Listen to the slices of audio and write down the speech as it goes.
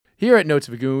Here at Notes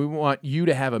of a Goon, we want you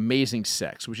to have amazing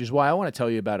sex, which is why I want to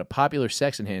tell you about a popular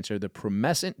sex enhancer, the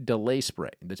Promescent Delay Spray,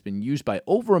 that's been used by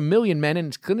over 1 million men and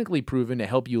is clinically proven to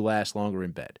help you last longer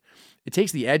in bed. It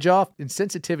takes the edge off and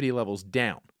sensitivity levels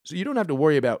down, so you don't have to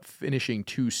worry about finishing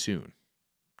too soon.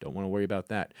 Don't want to worry about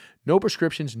that. No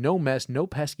prescriptions, no mess, no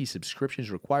pesky subscriptions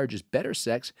required, just better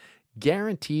sex,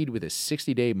 guaranteed with a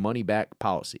 60-day money-back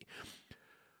policy.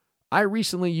 I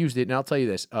recently used it, and I'll tell you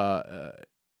this.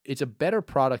 It's a better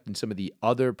product than some of the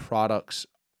other products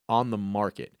on the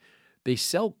market. They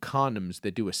sell condoms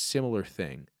that do a similar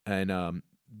thing, and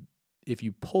if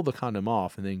you pull the condom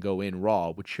off and then go in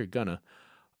raw, which you're gonna,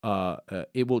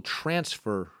 it will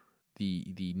transfer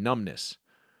the numbness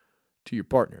to your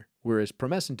partner, whereas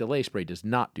Promescent Delay Spray does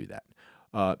not do that.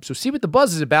 So see what the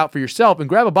buzz is about for yourself and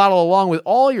grab a bottle along with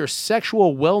all your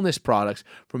sexual wellness products,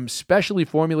 from specially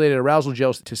formulated arousal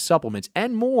gels to supplements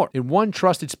and more, in one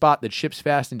trusted spot that ships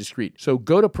fast and discreet. So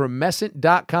go to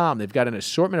Promescent.com. They've got an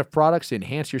assortment of products to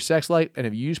enhance your sex life, and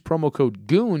if you use promo code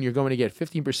GOON, you're going to get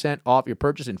 15% off your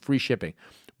purchase and free shipping.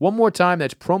 One more time,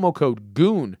 that's promo code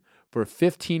GOON for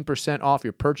 15% off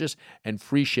your purchase and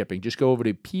free shipping. Just go over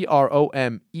to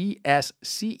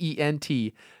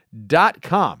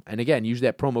PROMESCENT.com. And again, use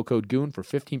that promo code GOON for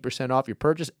 15% off your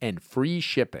purchase and free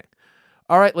shipping.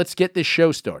 All right, let's get this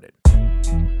show started.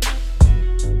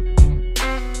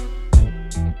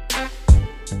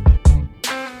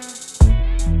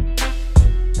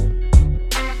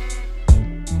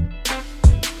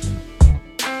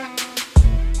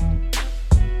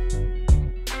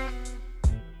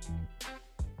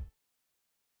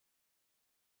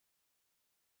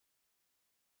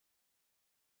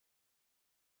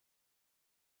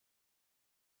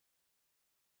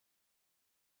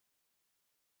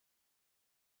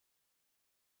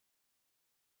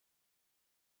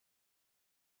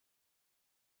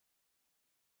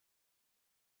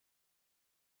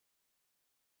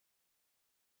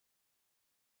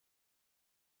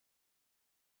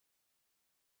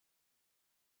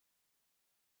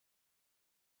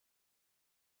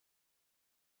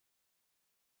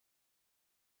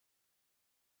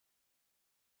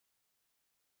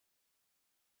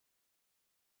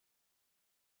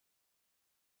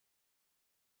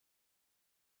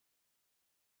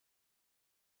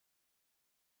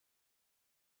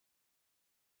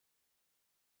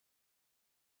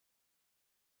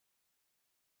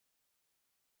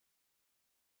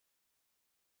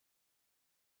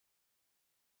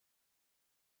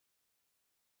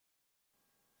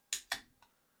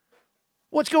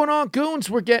 What's going on, goons?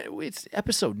 It's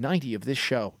episode 90 of this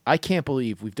show. I can't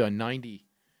believe we've done 90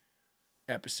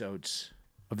 episodes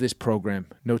of this program,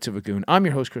 Notes of a Goon. I'm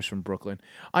your host, Chris from Brooklyn.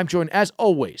 I'm joined, as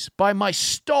always, by my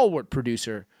stalwart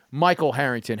producer, Michael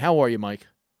Harrington. How are you, Mike?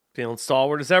 Feeling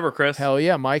stalwart as ever, Chris. Hell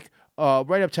yeah, Mike.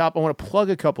 Right up top, I want to plug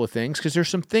a couple of things because there's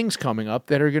some things coming up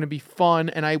that are going to be fun,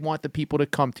 and I want the people to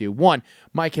come to. One,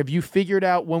 Mike, have you figured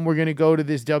out when we're going to go to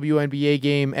this WNBA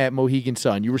game at Mohegan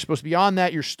Sun? You were supposed to be on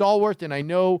that. You're stalwart, and I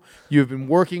know you've been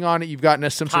working on it. You've gotten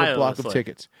us some sort of block of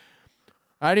tickets.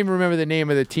 I didn't even remember the name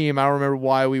of the team. I don't remember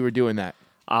why we were doing that.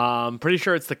 I'm pretty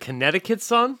sure it's the Connecticut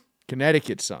Sun.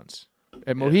 Connecticut Suns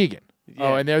at Mohegan. Yeah.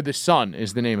 Oh, and they're the Sun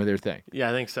is the name of their thing.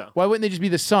 Yeah, I think so. Why wouldn't they just be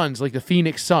the Suns, like the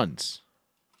Phoenix Suns?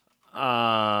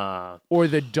 Or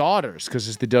the Daughters, because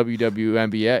it's the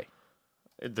WWNBA.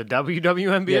 The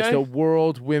WWNBA? Yes, the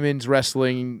World Women's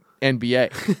Wrestling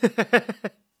NBA.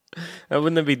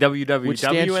 Wouldn't it be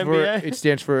WWNBA? It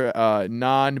stands for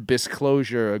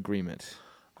Non-Disclosure Agreement.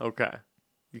 Okay.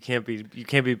 You can't be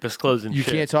disclosing You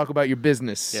shit. can't talk about your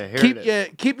business. Yeah, here it is.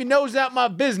 Keep your nose out my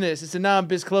business. It's a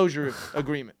non-disclosure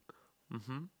agreement.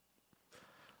 Mm-hmm.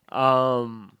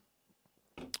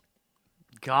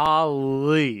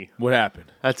 Golly. What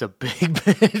happened? That's a big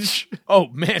bitch. Oh,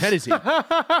 man, that is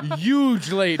a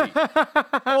huge lady.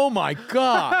 Oh, my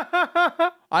God.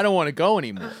 I don't want to go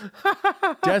anymore.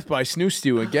 Death by snoo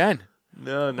stew again.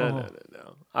 No.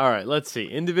 All right, let's see.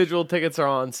 Individual tickets are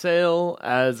on sale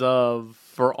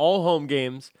for all home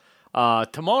games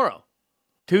tomorrow,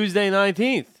 Tuesday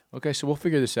 19th. Okay, so we'll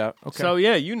figure this out. Okay. So,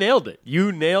 yeah, you nailed it.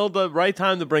 You nailed the right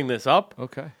time to bring this up.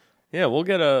 Okay. Yeah, we'll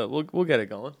get it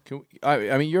going.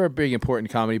 I mean, you're a big, important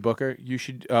comedy booker. You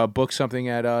should book something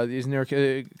at, isn't there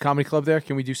a comedy club there?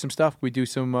 Can we do some stuff? Can we do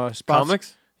some spots?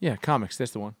 Comics? Yeah, comics.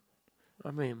 That's the one.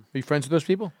 I mean... Are you friends with those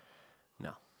people?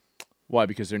 No. Why?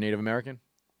 Because they're Native American?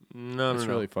 No.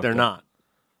 Really they're not.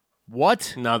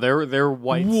 What? No, they're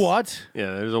whites. What?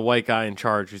 Yeah, there's a white guy in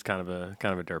charge who's kind of a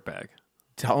dirtbag.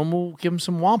 Tell him we'll give him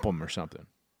some wampum or something.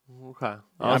 Okay.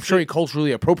 I'm sure he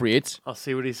culturally appropriates. I'll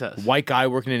see what he says. White guy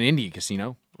working in an Indian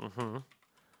casino. Mm-hmm.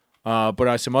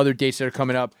 But some other dates that are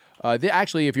coming up.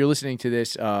 Actually, if you're listening to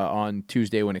this on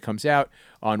Tuesday when it comes out,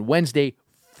 on Wednesday,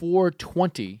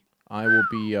 4/20, I will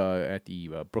be at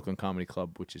the Brooklyn Comedy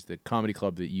Club, which is the comedy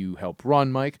club that you help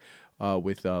run, Mike,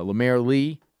 with Lemaire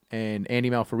Lee and Andy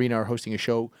Malfarina are hosting a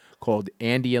show called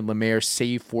Andy and Lemaire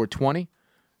Save 420.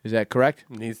 Is that correct?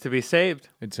 Needs to be saved.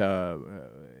 It's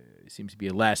it seems to be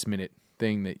a last-minute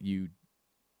thing that you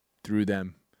threw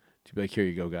them to be like, here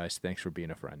you go, guys. Thanks for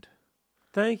being a friend.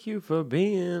 Thank you for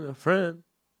being a friend.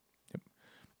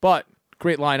 But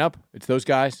great lineup. It's those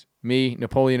guys, me,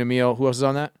 Napoleon Emile. Who else is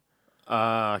on that?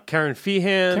 Karen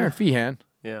Feehan. Karen Feehan.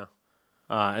 Yeah.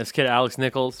 This kid, Alex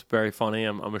Nichols, very funny.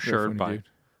 I'm assured funny by dude.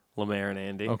 Lemaire and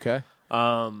Andy. Okay.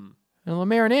 And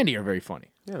Lemaire and Andy are very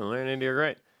funny. Yeah, Lemaire and Andy are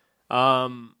great.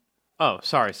 Oh,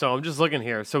 sorry. So I'm just looking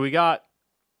here. So we got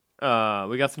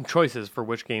some choices for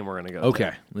which game we're gonna go.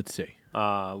 Okay, let's see.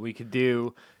 We could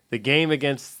do the game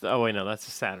against. Oh wait, no, that's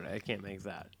a Saturday. I can't make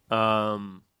that.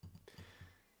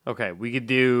 Okay, we could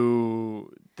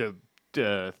do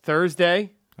the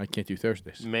Thursday. I can't do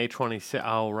Thursdays. May 26th.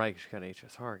 Oh, right. She got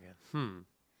HSR again.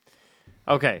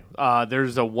 Okay.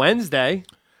 There's a Wednesday.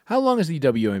 How long is the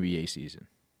WNBA season?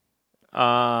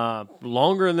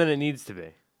 Longer than it needs to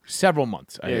be. Several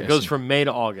months. Yeah, it goes from May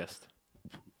to August.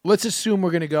 Let's assume we're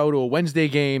going to go to a Wednesday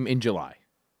game in July.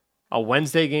 A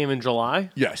Wednesday game in July?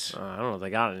 Yes. I don't know if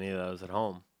they got any of those at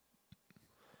home.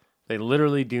 They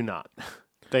literally do not.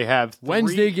 They have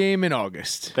Wednesday game in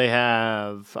August. They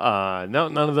have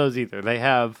none of those either. They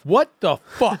have what the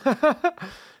fuck?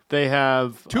 They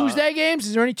have Tuesday games.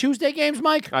 Is there any Tuesday games,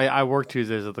 Mike? I work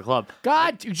Tuesdays at the club.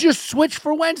 God, just switch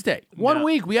for Wednesday. One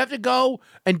week we have to go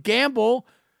and gamble.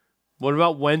 What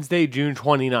about Wednesday, June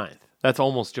 29th? That's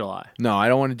almost July. No, I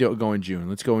don't want to go in June.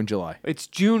 Let's go in July. It's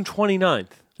June 29th.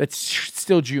 That's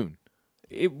still June.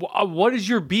 What is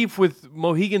your beef with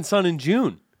Mohegan Sun in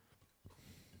June?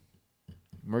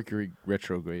 Mercury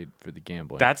retrograde for the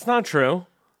gambling. That's not true.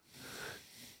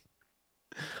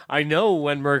 I know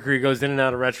when Mercury goes in and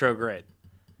out of retrograde.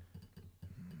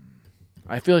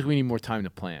 I feel like we need more time to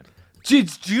plan.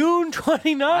 It's June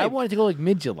 29th. I wanted to go like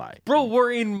mid-July. Bro,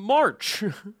 we're in March.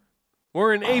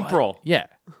 We're in April. Yeah.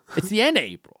 It's the end of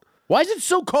April. Why is it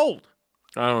so cold?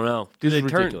 I don't know. Dude,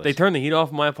 they turned the heat off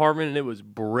in my apartment and it was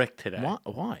brick today.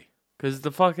 Why? Because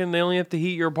they only have to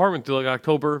heat your apartment through like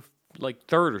October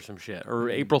 3rd or some shit. Or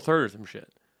April 3rd or some shit.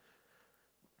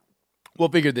 We'll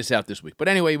figure this out this week. But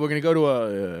anyway, we're going to go to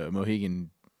a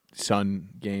Mohegan Sun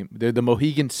game. They're the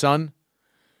Mohegan Sun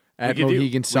at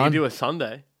Mohegan Sun. We can do a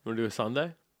Sunday. You want to do a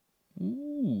Sunday?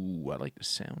 Ooh, I like the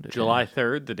sound of July that.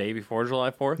 3rd, the day before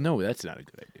July 4th? No, that's not a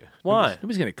good idea. Why?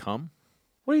 Nobody's going to come.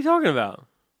 What are you talking about?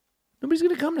 Nobody's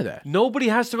going to come to that. Nobody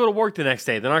has to go to work the next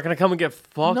day. They're not going to come and get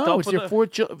fucked up. No, it's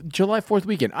your July 4th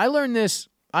weekend. I learned this.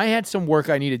 I had some work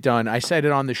I needed done. I said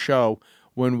it on the show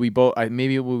when we both. I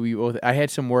had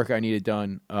some work I needed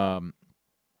done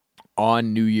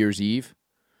on New Year's Eve,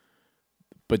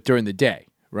 but during the day,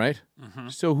 right? Mm-hmm.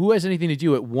 So who has anything to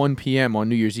do at 1 p.m. on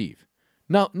New Year's Eve?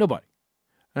 No, nobody.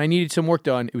 And I needed some work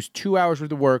done. It was 2 hours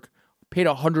worth of work. Paid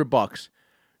 $100.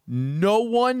 No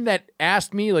one that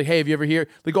asked me, like, hey, have you ever here?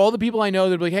 Like, all the people I know,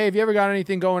 they're like, hey, have you ever got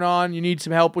anything going on? You need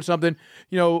some help with something?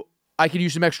 I could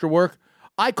use some extra work.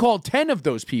 I called 10 of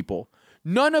those people.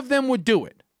 None of them would do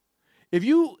it. If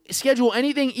you schedule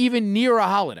anything even near a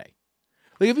holiday,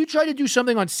 like if you try to do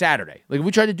something on Saturday, like if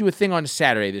we tried to do a thing on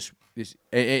Saturday, this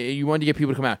you wanted to get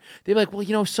people to come out, they'd be like,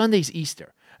 well, Sunday's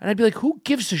Easter. And I'd be like, who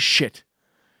gives a shit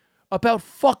about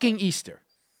fucking Easter?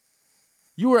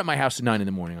 You were at my house at 9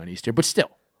 a.m. on Easter, but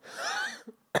still.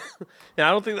 Yeah,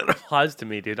 I don't think that applies to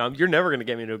me, dude. You're never going to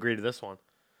get me to agree to this one.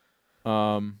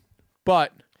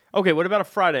 But okay, what about a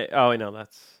Friday? Oh, wait, no,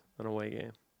 that's an away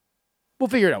game. We'll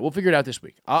figure it out. We'll figure it out this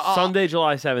week. Sunday,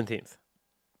 July 17th.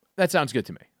 That sounds good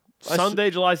to me.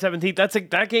 Sunday, July 17th.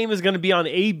 That game is going to be on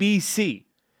ABC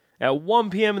at 1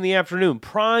 p.m. in the afternoon.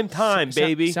 Prime time,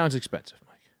 baby. Sounds expensive,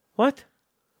 Mike. What?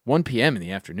 1 p.m. in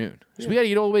the afternoon. So we got to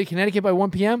get all the way to Connecticut by 1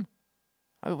 p.m.?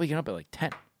 I'll be waking up at like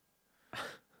 10.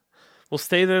 We'll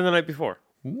stay there the night before.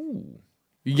 Ooh.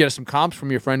 You can get us some comps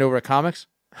from your friend over at Comics?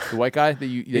 The white guy that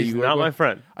you He's not my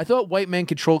friend. I thought white men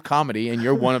control comedy, and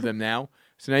you're one of them now.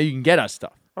 So now you can get us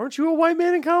stuff. Aren't you a white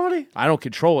man in comedy? I don't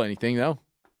control anything, though.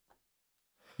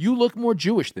 You look more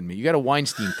Jewish than me. You got a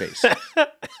Weinstein face.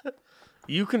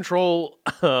 You control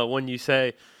when you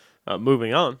say,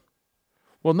 moving on.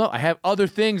 Well, no, I have other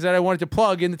things that I wanted to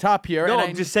plug in the top here. No,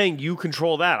 I'm just saying you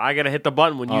control that. I got to hit the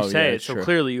button when you say it, so true.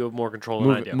 Clearly you have more control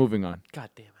than I do. Moving on. God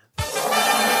damn it.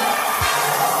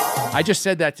 I just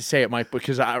said that to say it, Mike,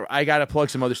 because I got to plug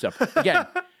some other stuff. Again,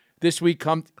 this week.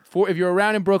 If you're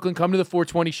around in Brooklyn, come to the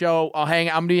 420 show. I'm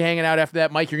gonna be hanging out after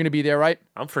that. Mike, you're gonna be there, right?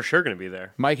 I'm for sure gonna be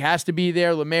there. Mike has to be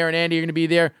there. Lemaire and Andy are gonna be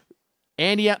there.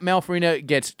 Andy Malfarina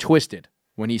gets twisted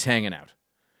when he's hanging out.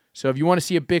 So if you want to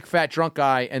see a big fat drunk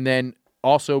guy and then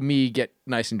also me get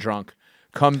nice and drunk,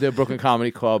 come to Brooklyn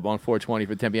Comedy Club on 420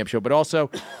 for the 10 p.m. show. But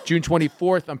also June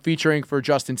 24th, I'm featuring for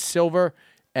Justin Silver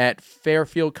at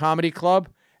Fairfield Comedy Club.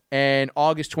 And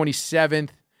August 27th,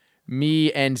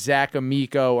 me and Zach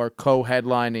Amico are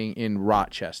co-headlining in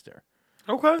Rochester.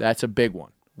 Okay. That's a big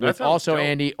one. That sounds Also,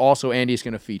 dope. Andy's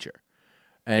going to feature.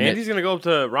 And Andy's going to go up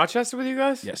to Rochester with you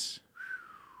guys? Yes.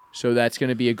 So that's going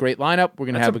to be a great lineup. We're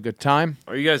going to have a good time.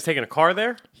 Are you guys taking a car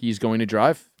there? He's going to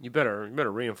drive. You better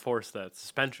reinforce that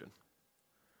suspension.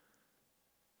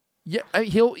 Yeah,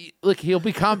 he'll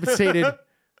be compensated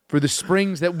for the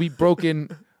springs that we broken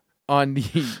on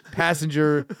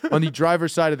the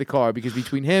driver's side of the car, because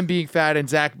between him being fat and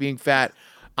Zach being fat,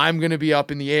 I'm going to be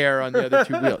up in the air on the other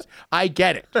two wheels. I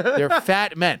get it. They're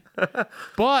fat men.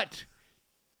 But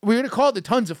we're going to call it the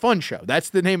Tons of Fun Show. That's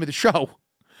the name of the show.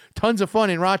 Tons of fun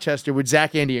in Rochester with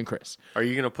Zach, Andy, and Chris. Are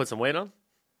you going to put some weight on?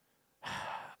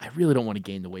 I really don't want to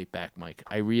gain the weight back, Mike.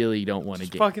 I really don't want to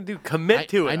gain. Fucking dude, commit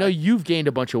to it. I know you've gained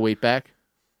a bunch of weight back.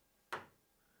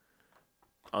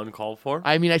 Uncalled for?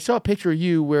 I mean, I saw a picture of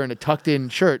you wearing a tucked-in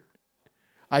shirt.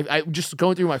 I just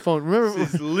going through my phone. Remember?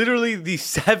 This is literally the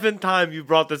 7th time you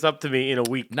brought this up to me in a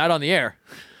week. Not on the air.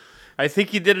 I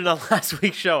think you did it on last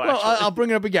week's show, actually. Well, I'll bring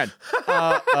it up again.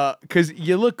 Because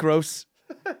you look gross.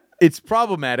 It's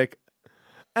problematic.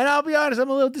 And I'll be honest, I'm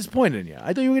a little disappointed in you.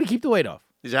 I thought you were going to keep the weight off.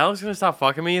 Is Alex going to stop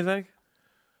fucking me, you think?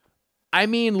 I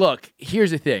mean, look, here's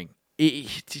the thing.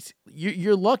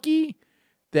 You're lucky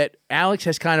that Alex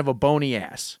has kind of a bony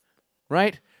ass,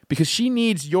 right? Because she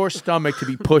needs your stomach to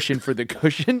be pushing for the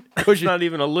cushion. It's not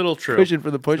even a little true. Cushion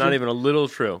for the pushing. Not even a little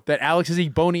true. That Alex has a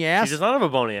bony ass? She does not have a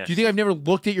bony ass. Do you think I've never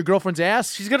looked at your girlfriend's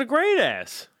ass? She's got a great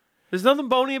ass. There's nothing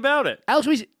bony about it. Alex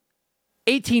weighs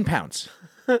 18 pounds.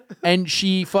 And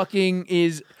she fucking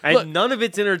is... And look, none of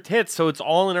it's in her tits, so it's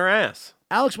all in her ass.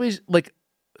 Alex weighs like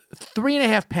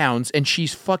 3.5 pounds, and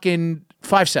she's fucking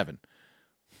 5'7".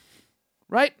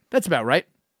 Right? That's about right.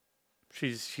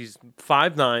 She's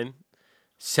 5'9",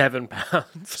 7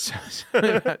 pounds.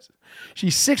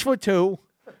 She's 6'2".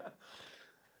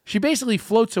 She basically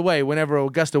floats away whenever a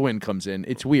gust of wind comes in.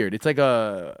 It's weird. It's like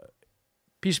a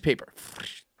piece of paper.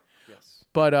 Yes.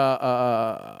 But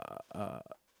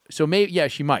so maybe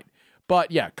she might.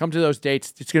 But yeah, come to those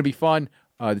dates. It's gonna be fun.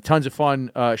 The Tons of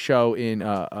Fun show in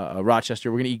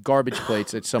Rochester. We're gonna eat garbage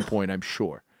plates at some point, I'm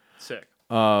sure. Sick.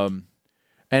 And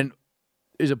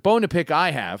there's a bone to pick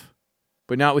I have,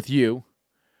 but not with you,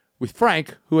 with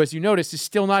Frank, who, as you noticed, is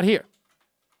still not here.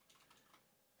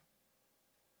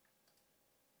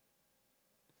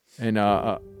 And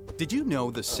did you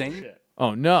know the same?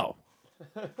 Oh no,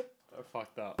 I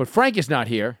fucked up. but Frank is not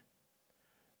here,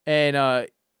 and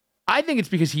I think it's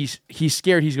because he's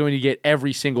scared he's going to get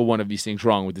every single one of these things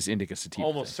wrong with this indica sativa.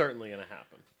 Almost certainly going to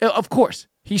happen. Of course,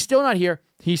 he's still not here.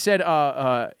 He said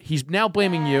he's now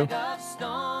blaming you.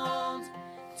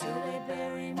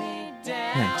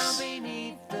 Thanks.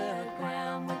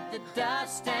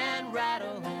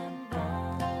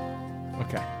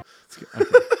 Okay.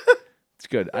 It's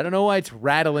good. I don't know why it's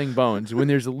rattling bones when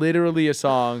there's literally a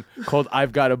song called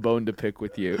I've Got a Bone to Pick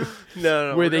with You.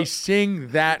 No. Where they sing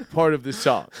that part of the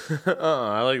song.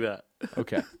 I like that.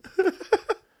 Okay.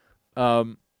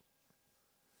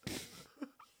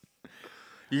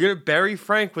 You're going to bury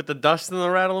Frank with the dust and the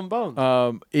rattling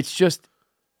bones. It's just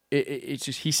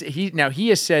he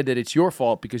has said that it's your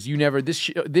fault because you never this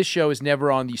show is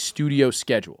never on the studio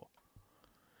schedule.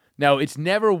 Now, it's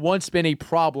never once been a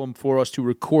problem for us to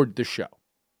record the show.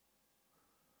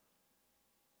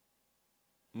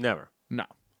 Never. No.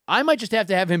 I might just have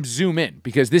to have him zoom in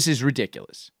because this is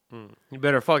ridiculous. You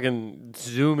better fucking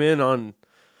zoom in on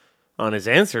his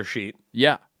answer sheet.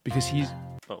 Yeah, because he's...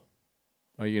 Oh.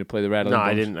 Are you going to play the rattling No, bones?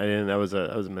 I didn't. That was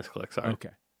a misclick. Sorry. Okay.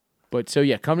 But so,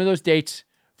 yeah, come to those dates.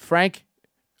 Frank,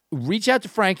 reach out to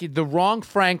Frank, the wrong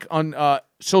Frank on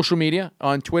social media,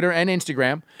 on Twitter and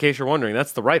Instagram. In case you're wondering,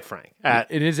 that's the right Frank.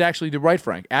 It is actually the right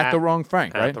Frank. At the wrong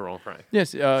Frank, right? At the wrong Frank.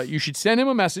 Yes, you should send him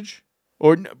a message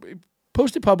or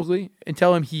post it publicly and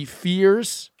tell him he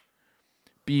fears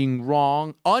being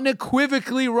wrong,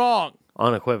 unequivocally wrong.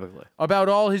 Unequivocally. About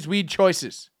all his weed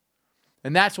choices.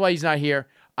 And that's why he's not here.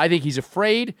 I think he's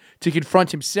afraid to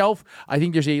confront himself. I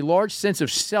think there's a large sense of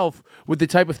self with the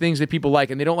type of things that people like,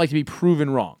 and they don't like to be proven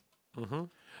wrong. Mm-hmm.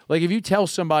 Like if you tell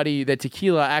somebody that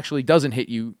tequila actually doesn't hit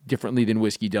you differently than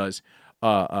whiskey does,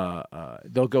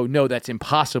 they'll go, no, that's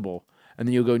impossible. And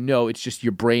then you'll go, no, it's just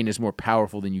your brain is more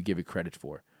powerful than you give it credit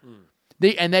for.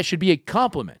 And that should be a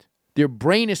compliment. Their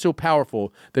brain is so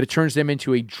powerful that it turns them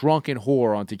into a drunken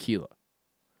whore on tequila.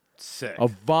 Sick. A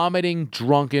vomiting,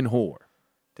 drunken whore.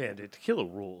 Damn, dude, tequila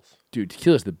rules. Dude,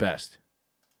 tequila's the best.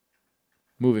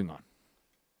 Moving on.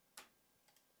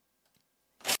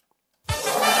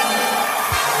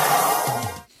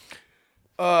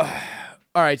 All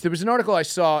right, so there was an article I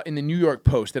saw in the New York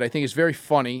Post that I think is very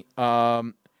funny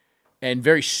and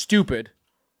very stupid.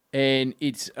 And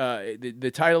it's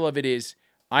the title of it is,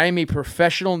 I am a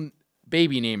professional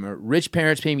baby namer. Rich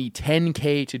parents pay me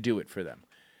 $10K to do it for them.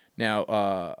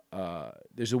 Now,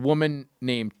 there's a woman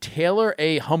named Taylor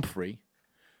A. Humphrey,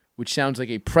 which sounds like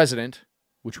a president,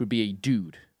 which would be a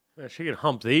dude. Yeah, she can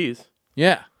hump these.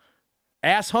 Yeah.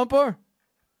 Ass humper?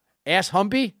 Ass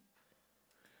humpy?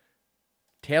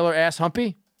 Taylor Ass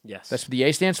Humpy? Yes. That's what the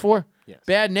A stands for? Yes.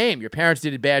 Bad name. Your parents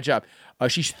did a bad job.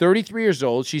 She's 33 years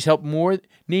old. She's helped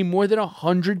name more than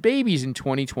 100 babies in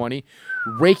 2020,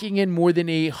 raking in more than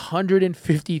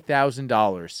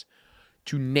 $150,000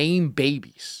 to name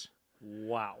babies.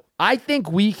 Wow. I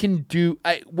think we can do...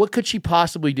 what could she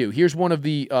possibly do? Here's one of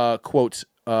the quotes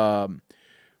from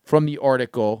the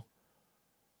article.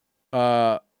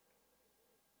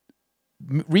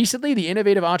 Recently, the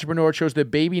innovative entrepreneur chose the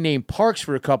baby name Parks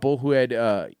for a couple who had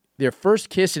their first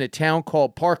kiss in a town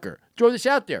called Parker. Throw this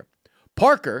out there.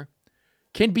 Parker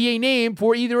can be a name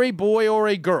for either a boy or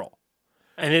a girl.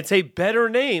 And it's a better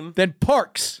name than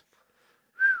Parks.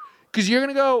 Because you're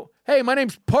going to go, hey, my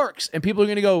name's Parks. And people are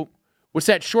going to go, what's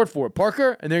that short for?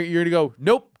 Parker? And then you're going to go,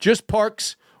 nope, just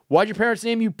Parks. Why'd your parents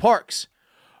name you Parks?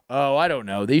 Oh, I don't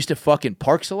know. They used to fuck in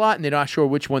parks a lot, and they're not sure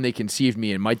which one they conceived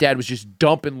me in. My dad was just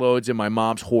dumping loads in my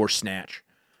mom's horse snatch.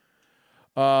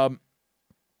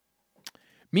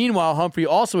 Meanwhile, Humphrey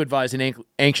also advised an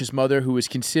anxious mother who was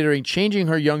considering changing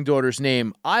her young daughter's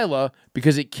name, Isla,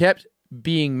 because it kept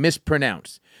being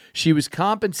mispronounced. She was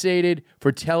compensated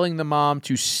for telling the mom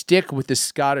to stick with the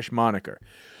Scottish moniker.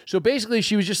 So basically,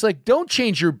 she was just like, don't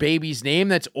change your baby's name.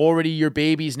 That's already your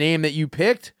baby's name that you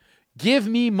picked. Give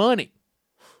me money.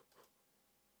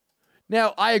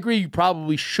 Now, I agree you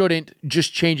probably shouldn't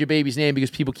just change a baby's name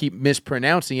because people keep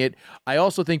mispronouncing it. I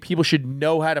also think people should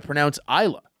know how to pronounce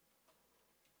Isla.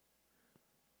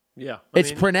 Yeah.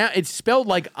 It's spelled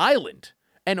like island.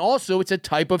 And also, it's a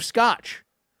type of scotch.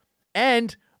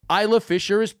 And Isla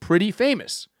Fisher is pretty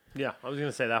famous. Yeah, I was going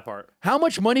to say that part. How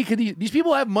much money could these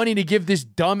people have money to give this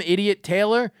dumb idiot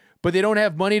Taylor, but they don't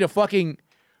have money to fucking...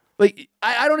 Like,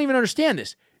 I don't even understand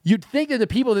this. You'd think that the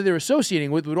people that they're associating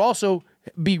with would also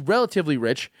be relatively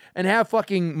rich and have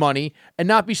fucking money and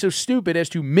not be so stupid as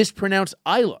to mispronounce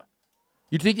Isla.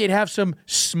 You'd think they'd have some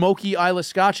smoky Isla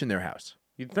scotch in their house.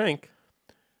 You'd think.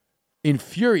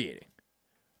 Infuriating.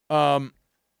 First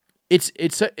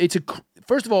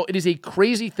of all, it is a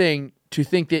crazy thing to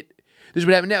think that this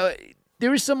would happen. Now,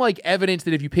 there is some like evidence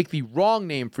that if you pick the wrong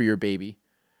name for your baby,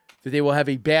 that they will have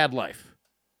a bad life.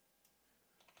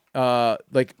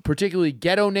 Like particularly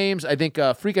ghetto names. I think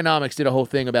Freakonomics did a whole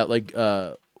thing about like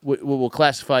what we'll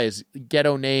classify as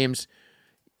ghetto names.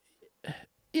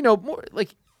 You know, more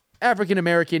like African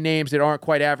American names that aren't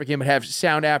quite African but have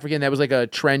sound African. That was like a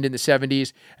trend in the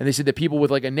 70s. And they said that people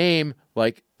with like a name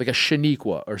like a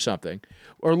Shaniqua or something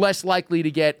are less likely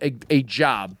to get a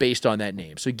job based on that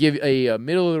name. So give a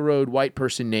middle of the road white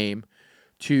person name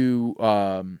to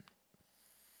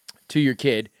your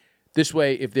kid. This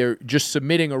way, if they're just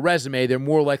submitting a resume, they're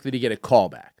more likely to get a call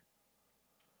back.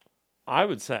 I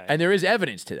would say. And there is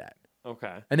evidence to that.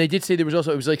 Okay. And they did say it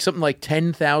was like something like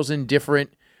 10,000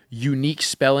 different unique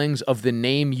spellings of the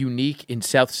name Unique in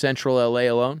South Central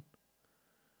LA alone.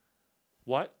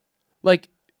 What? Like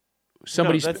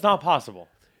somebody... No, that's not possible.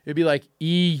 It'd be like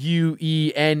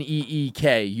Eueneek,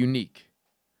 Unique.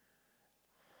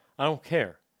 I don't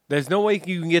care. There's no way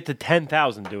you can get to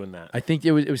 10,000 doing that. I think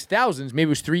it was thousands. Maybe it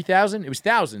was 3,000. It was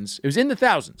thousands. It was in the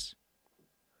thousands.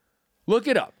 Look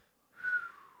it up.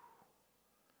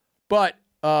 But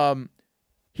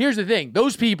here's the thing.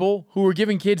 Those people who were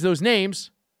giving kids those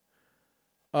names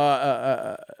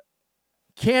can't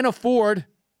afford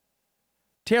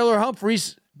Taylor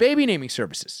Humphrey's baby naming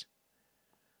services.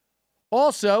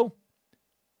 Also,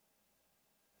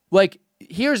 like,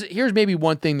 here's maybe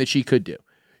one thing that she could do.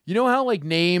 You know how like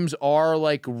names are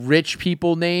like rich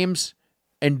people names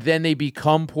and then they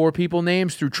become poor people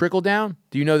names through trickle down?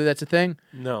 Do you know that that's a thing?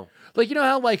 No. Like, you know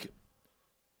how like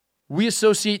we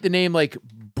associate the name like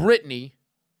Brittany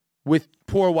with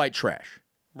poor white trash?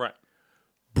 Right.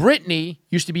 Brittany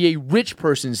used to be a rich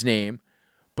person's name,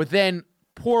 but then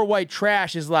poor white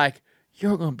trash is like,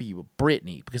 you're going to be with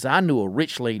Brittany because I knew a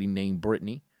rich lady named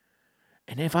Brittany.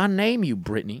 And if I name you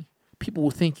Brittany, people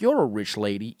will think you're a rich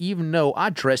lady, even though I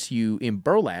dress you in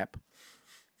burlap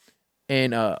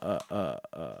and I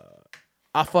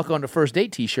fuck on the first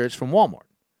date t-shirts from Walmart.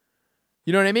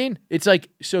 You know what I mean? It's like,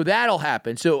 so that'll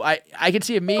happen. So I can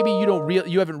see if maybe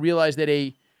you haven't realized that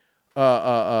a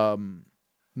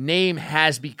name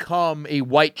has become a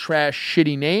white trash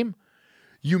shitty name.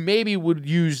 You would maybe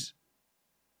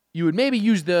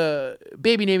use the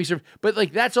baby naming service, but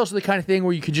like that's also the kind of thing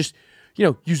where you could just,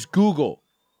 use Google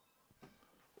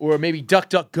or maybe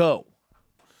DuckDuckGo,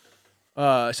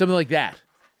 something like that,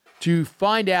 to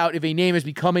find out if a name has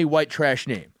become a white trash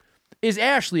name. Is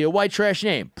Ashley a white trash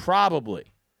name? Probably.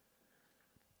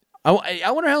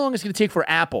 I wonder how long it's going to take for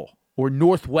Apple or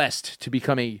Northwest to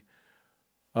become a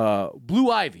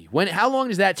Blue Ivy. How long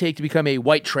does that take to become a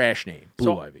white trash name?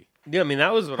 Blue Ivy. Yeah, I mean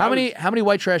that was what. How many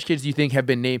white trash kids do you think have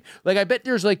been named? Like, I bet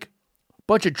there's like a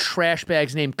bunch of trash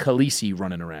bags named Khaleesi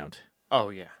running around. Oh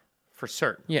yeah, for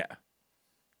certain. Yeah.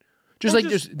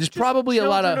 There's probably a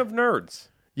lot of nerds.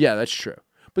 Yeah, that's true.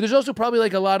 But there's also probably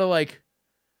like a lot of like.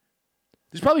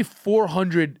 There's probably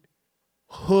 400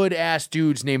 hood ass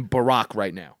dudes named Barack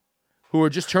right now, who are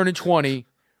just turning 20,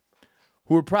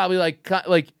 who are probably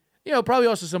probably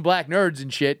also some black nerds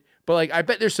and shit. But like, I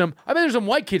bet there's some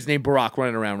white kids named Barack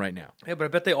running around right now. Yeah, but I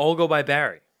bet they all go by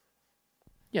Barry.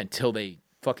 Yeah, until they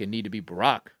fucking need to be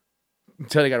Barack.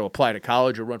 Until they got to apply to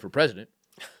college or run for president.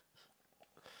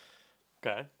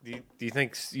 Okay. Do you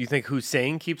think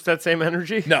Hussein keeps that same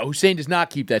energy? No, Hussein does not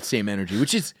keep that same energy,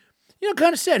 which is,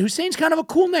 kind of sad. Hussein's kind of a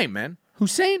cool name, man.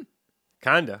 Hussein?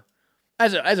 Kinda.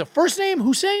 As a first name,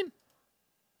 Hussein?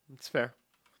 It's fair.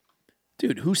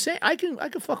 Dude, Hussein, I can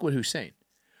fuck with Hussein.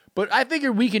 But I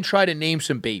figured we can try to name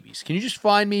some babies. Can you just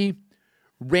find me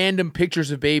random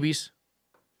pictures of babies?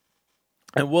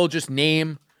 And we'll just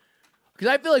name, because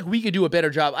I feel like we could do a better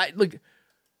job.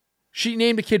 She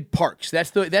named a kid Parks.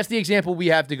 That's the example we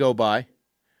have to go by.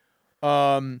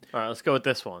 All right, let's go with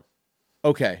this one.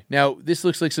 Okay, now this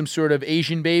looks like some sort of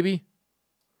Asian baby.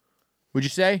 Would you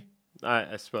say?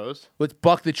 I suppose. Let's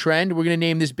buck the trend. We're gonna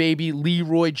name this baby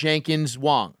Leroy Jenkins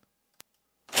Wong.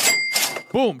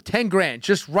 Boom, 10 grand,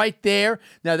 just right there.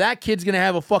 Now that kid's gonna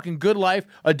have a fucking good life,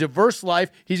 a diverse life.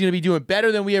 He's gonna be doing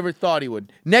better than we ever thought he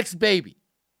would. Next baby.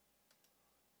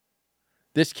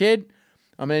 This kid,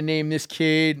 I'm gonna name this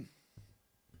kid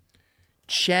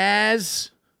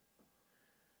Chaz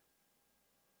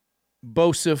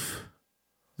Bosef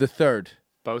the third.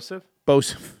 Bosef?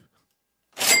 Bosef.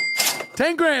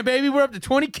 10 grand, baby. We're up to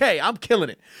 20K. I'm killing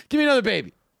it. Give me another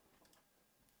baby.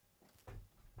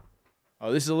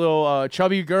 Oh, this is a little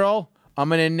chubby girl. I'm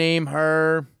going to name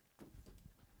her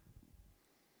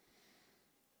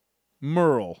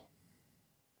Merle.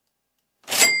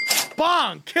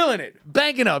 Bong! Killing it.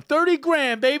 Banking up. 30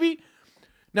 grand, baby.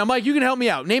 Now, Mike, you can help me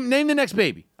out. Name the next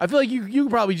baby. I feel like you can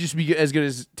probably just be as good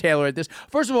as Taylor at this.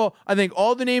 First of all, I think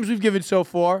all the names we've given so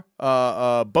far,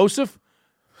 Bosef,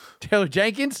 Taylor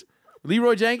Jenkins,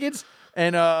 Leroy Jenkins,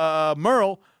 and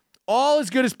Merle, all as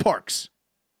good as Parks.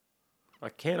 I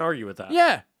can't argue with that.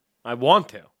 Yeah. I want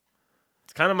to.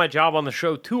 It's kind of my job on the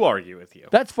show to argue with you.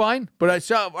 That's fine. But as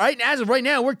of right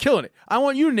now, we're killing it. I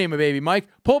want you to name a baby, Mike.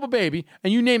 Pull up a baby,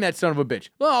 and you name that son of a bitch.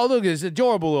 Oh, look at this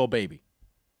adorable little baby.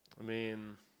 I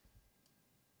mean,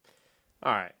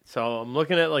 all right. So I'm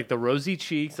looking at like the rosy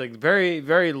cheeks, like very,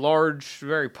 very large,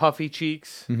 very puffy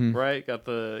cheeks, right? Got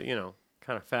the,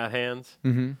 kind of fat hands.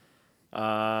 Mm-hmm.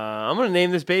 I'm going to name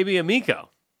this baby Amico.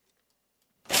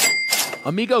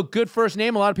 Amigo, good first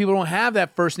name. A lot of people don't have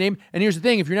that first name. And here's the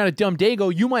thing. If you're not a dumb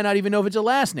dago, you might not even know if it's a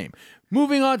last name.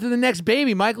 Moving on to the next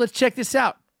baby, Mike. Let's check this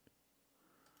out.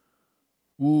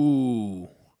 Ooh.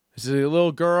 This is a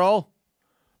little girl,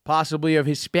 possibly of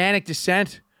Hispanic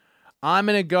descent. I'm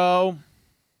going to go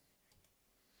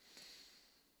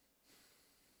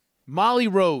Molly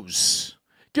Rose.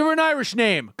 Give her an Irish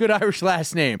name. Good Irish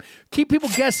last name. Keep people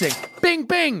guessing. Bing,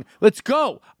 bing. Let's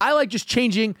go. I like just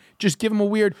changing. Just give them a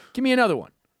weird. Give me another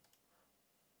one.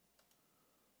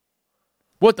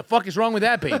 What the fuck is wrong with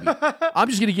that baby? I'm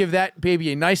just going to give that baby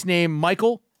a nice name,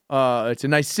 Michael. It's a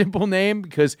nice, simple name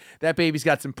because that baby's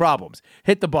got some problems.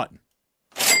 Hit the button.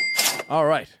 All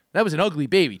right. That was an ugly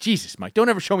baby. Jesus, Mike. Don't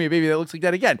ever show me a baby that looks like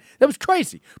that again. That was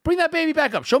crazy. Bring that baby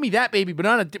back up. Show me that baby, but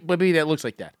not a baby that looks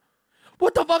like that.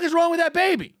 What the fuck is wrong with that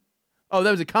baby? Oh, that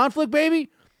was a conflict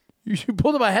baby? You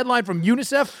pulled up a headline from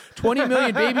UNICEF. 20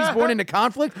 million babies born into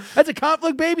conflict? That's a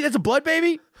conflict baby? That's a blood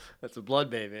baby? That's a blood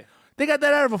baby. They got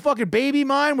that out of a fucking baby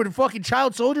mine where the fucking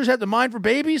child soldiers have the mine for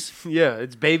babies? Yeah,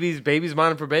 it's babies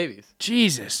mining for babies.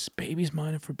 Jesus, babies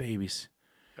mining for babies.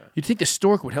 Okay. You'd think the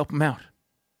stork would help them out.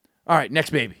 All right, next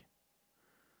baby.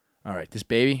 All right, this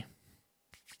baby.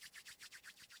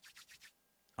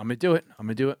 I'm going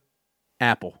to do it.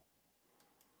 Apple.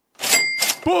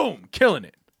 Boom. Killing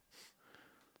it.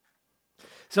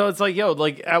 So it's like, yo,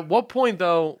 like at what point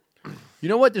though? You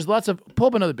know what? There's lots of... Pull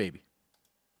up another baby.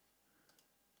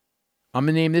 I'm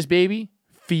going to name this baby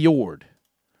Fjord.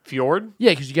 Fjord?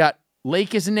 Yeah, because you got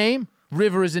lake as a name,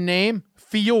 river as a name,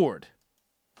 Fjord.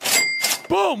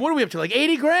 Boom! What are we up to, like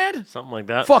 80 grand? Something like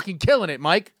that. Fucking killing it,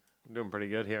 Mike. I'm doing pretty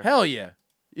good here. Hell yeah.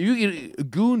 You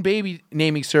get Goon Baby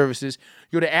Naming Services.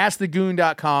 Go to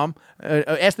askthegoon.com,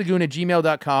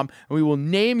 askthegoon@gmail.com, and we will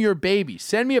name your baby.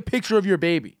 Send me a picture of your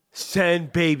baby.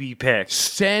 Send baby pics.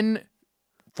 Send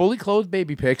fully clothed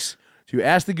baby pics to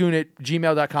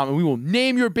askthegoon@gmail.com, and we will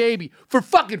name your baby for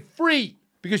fucking free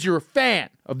because you're a fan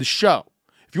of the show.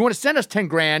 If you want to send us 10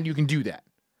 grand, you can do that.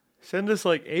 Send us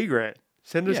like $1,000.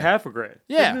 Send us Yeah. half $1,000.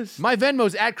 Yeah. Send us- My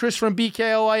Venmo's at Chris from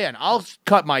BKOIN. I'll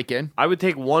cut Mike in. I would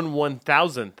take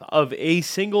 1/1000th of a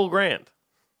single grand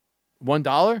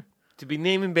 $1 to be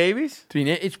naming babies. to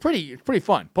be. It's pretty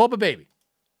fun. Pull up a baby.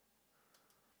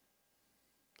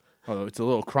 Oh, it's a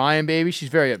little crying baby. She's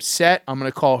very upset. I'm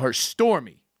gonna call her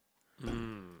Stormy.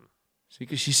 See,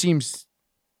 because she seems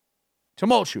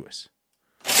tumultuous.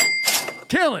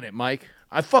 Killing it, Mike.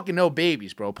 I fucking know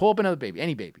babies, bro. Pull up another baby.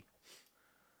 Any baby.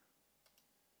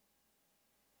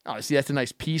 Oh, see, that's a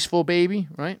nice peaceful baby,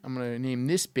 right? I'm going to name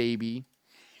this baby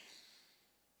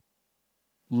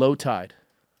Low Tide.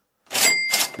 Boom.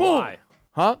 Why?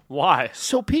 Huh? Why?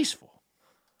 So peaceful.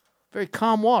 Very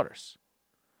calm waters.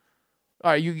 All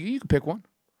right, you can pick one.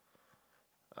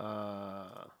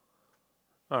 All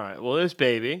right. Well, this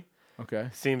baby Okay.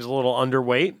 seems a little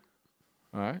underweight,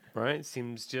 All right. right?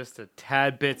 Seems just a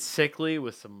tad bit sickly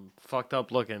with some fucked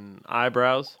up looking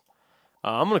eyebrows.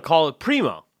 I'm going to call it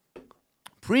Primo.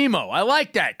 Primo. I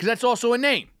like that because that's also a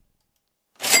name.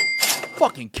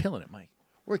 Fucking killing it, Mike.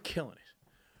 We're killing it.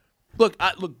 Look,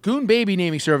 Goon Baby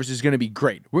Naming Service is going to be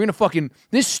great. We're going to fucking...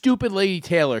 This stupid lady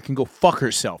Taylor can go fuck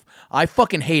herself. I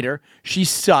fucking hate her. She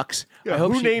sucks. I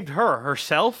hope Who she... named her?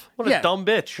 Herself? What Yeah. a dumb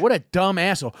bitch. What a dumb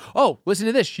asshole. Oh, listen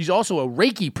to this. She's also a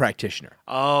Reiki practitioner.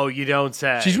 Oh, you don't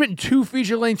say. She's written 2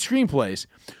 feature-length screenplays.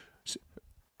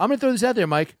 I'm going to throw this out there,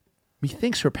 Mike.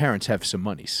 Methinks her parents have some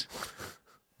monies.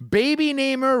 Baby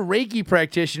namer, Reiki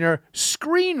practitioner,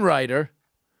 screenwriter.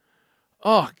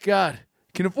 Oh, God.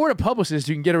 Can afford a publicist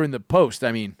who can get her in the Post.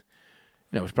 I mean,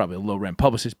 it's probably a low-rent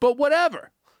publicist, but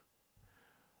whatever.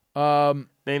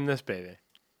 Name this baby.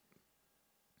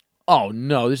 Oh,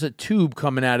 no. There's a tube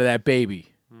coming out of that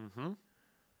baby. Mm-hmm.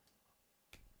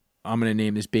 I'm going to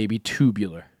name this baby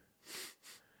Tubular.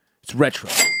 It's retro.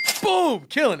 Boom!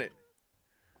 Killing it.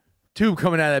 Tube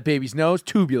coming out of that baby's nose,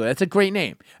 Tubular. That's a great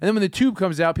name. And then when the tube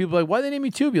comes out, people are like, why did they name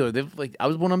me Tubular? They're like, I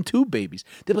was one of them tube babies.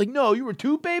 They're like, no, you were a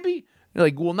tube baby? They're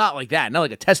like, well, not like that. Not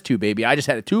like a test tube baby. I just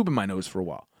had a tube in my nose for a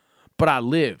while. But I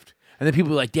lived. And then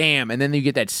people are like, damn. And then you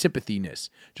get that sympathyness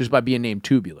just by being named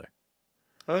Tubular.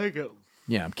 I go.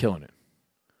 Yeah, I'm killing it.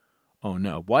 Oh,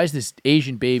 no. Why is this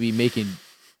Asian baby making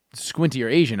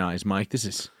squintier Asian eyes, Mike? This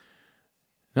is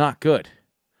not good.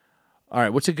 All right,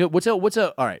 what's a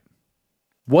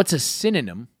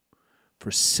synonym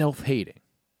for self-hating?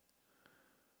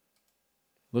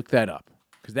 Look that up.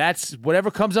 Because that's whatever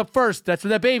comes up first, that's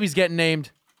when that baby's getting named.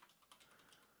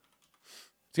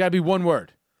 It's got to be one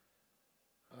word.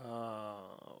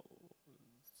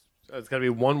 It's got to be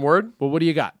one word? Well, what do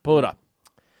you got? Pull it up.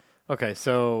 Okay,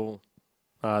 so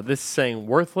this is saying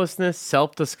worthlessness,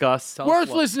 self-disgust,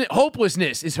 Worthlessness,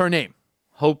 hopelessness is her name.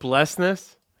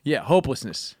 hopelessness. Yeah,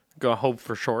 hopelessness. Go hope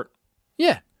for short.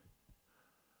 Yeah.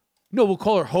 No, we'll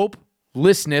call her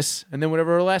Hopelessness, and then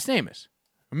whatever her last name is.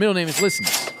 Her middle name is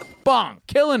Listness. Bong,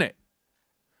 killing it.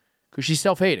 Because she's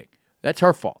self-hating. That's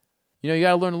her fault. You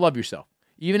got to learn to love yourself.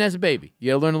 Even as a baby,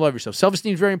 you got to learn to love yourself.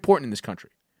 Self-esteem is very important in this country.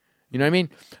 You know what I mean?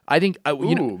 I think...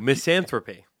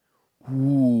 misanthropy.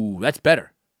 Ooh, that's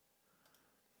better.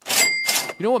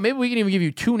 You know what? Maybe we can even give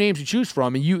you 2 names to choose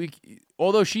from. And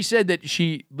although she said that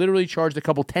she literally charged a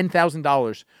couple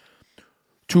 $10,000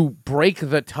 to break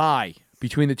the tie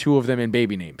between the two of them in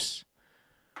baby names.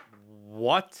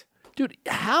 What? Dude,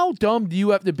 how dumb do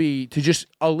you have to be to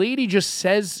a lady just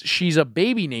says she's a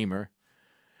baby namer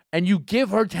and you give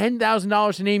her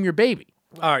 $10,000 to name your baby?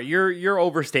 All right, you're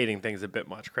overstating things a bit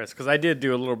much, Chris, because I did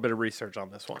do a little bit of research on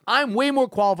this one. I'm way more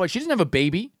qualified. She doesn't have a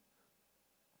baby.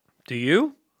 Do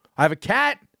you? I have a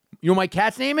cat. You know what my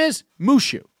cat's name is?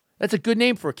 Mushu. That's a good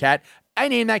name for a cat. I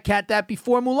named that cat that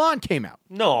before Mulan came out.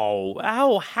 No.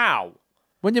 How?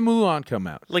 When did Mulan come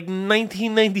out? Like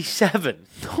 1997.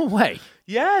 No way.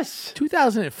 Yes.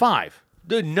 2005.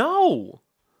 No.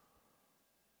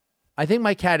 I think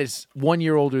my cat is 1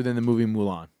 year older than the movie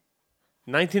Mulan.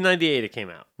 1998 it came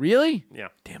out. Really? Yeah.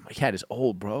 Damn, my cat is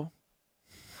old, bro.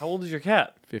 How old is your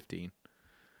cat? 15.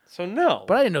 So no.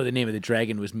 But I didn't know the name of the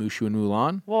dragon was Mushu and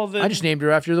Mulan. Well, then, I just named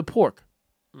her after the pork.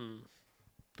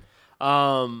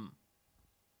 No,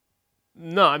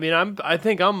 I mean I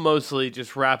think I'm mostly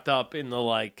just wrapped up in the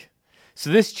like. So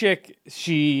this chick,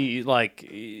 she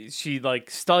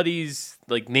studies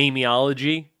like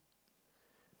nameology,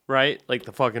 right? Like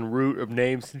the fucking root of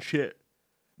names and shit.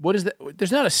 What is that?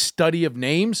 There's not a study of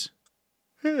names?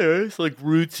 Yeah, it's like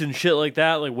roots and shit like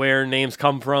that, like where names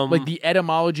come from. Like the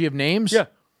etymology of names? Yeah.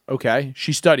 Okay.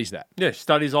 She studies that. Yeah, she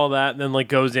studies all that and then like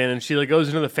goes in and she like goes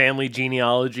into the family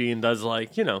genealogy and does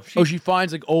like, you know. She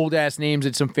finds like old ass names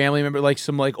and some family member, like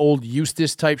some like old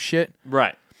Eustace type shit.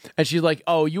 Right. And she's like,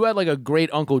 oh, you had like a great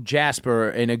Uncle Jasper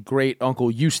and a great Uncle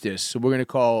Eustace. So we're going to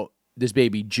call this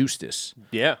baby Justus.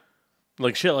 Yeah.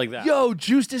 Like shit like that. Yo,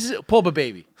 Justus is pull up a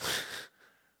baby.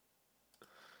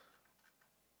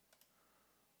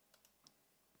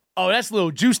 Oh, that's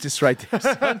little Justus right there,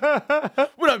 son.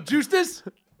 What up, Justus?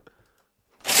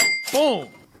 Boom.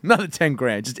 Another 10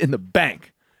 grand just in the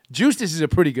bank. Justus is a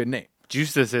pretty good name.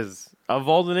 Justus is, of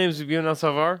all the names we've given out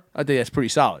so far. I think that's pretty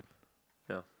solid.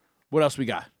 Yeah. What else we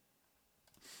got?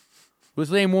 Let's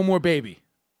name one more baby.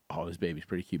 Oh, this baby's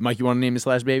pretty cute. Mike, you want to name this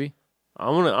last baby?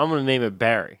 I'm gonna name it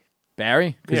Barry.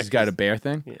 Barry? Because Yeah, he's got a bear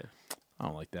thing? Yeah. I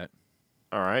don't like that.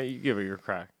 All right, you give it your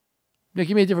crack. Yeah,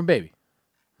 give me a different baby.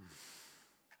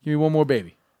 Give me one more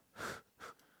baby.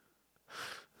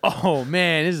 Oh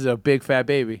man, this is a big fat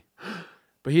baby.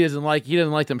 But he doesn't like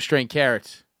them straight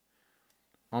carrots.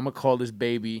 I'm gonna call this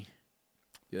baby.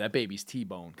 Yeah, that baby's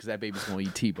T-bone, because that baby's gonna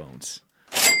eat T-bones.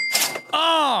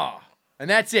 Oh! And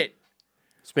that's it.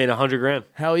 It's made $100,000.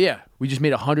 Hell yeah. We just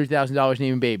made $100,000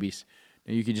 naming babies.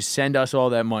 And you can just send us all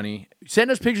that money.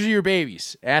 Send us pictures of your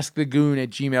babies.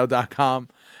 AskTheGoon@gmail.com.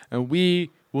 And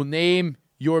we will name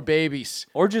your babies.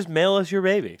 Or just mail us your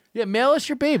baby. Yeah, mail us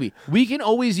your baby. We can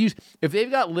always use, if they've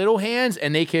got little hands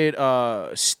and they could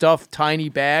stuff tiny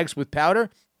bags with powder,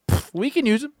 we can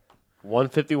use them.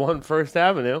 151 First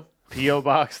Avenue, P.O.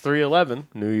 Box 311,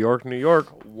 New York, New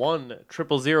York,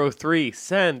 10003.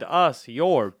 Send us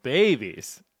your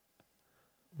babies.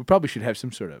 We probably should have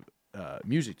some sort of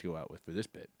music to go out with for this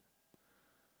bit.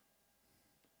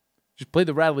 Just play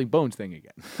the Rattling Bones thing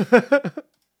again.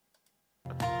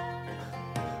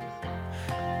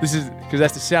 This is because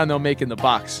that's the sound they'll make in the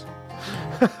box.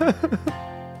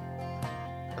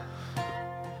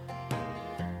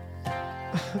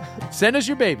 Send us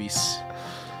your babies.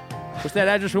 What's that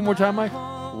address one more time, Mike?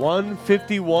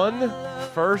 151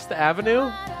 First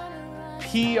Avenue,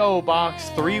 P.O. Box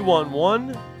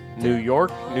 311, New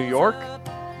York, New York,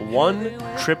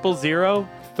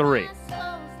 10003.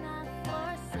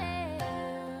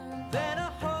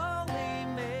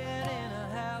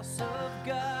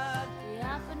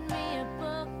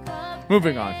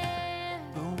 Moving on.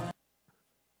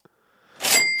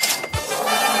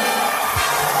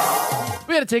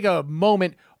 We got to take a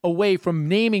moment away from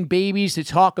naming babies to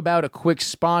talk about a quick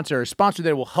sponsor, a sponsor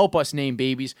that will help us name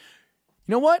babies.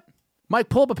 You know what? Mike,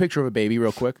 pull up a picture of a baby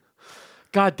real quick.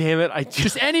 God damn it. I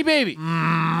Just any baby.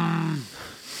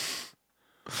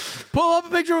 Pull up a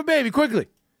picture of a baby quickly.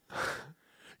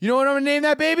 You know what I'm going to name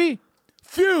that baby?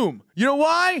 Fume. You know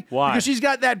why? Why? Because she's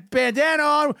got that bandana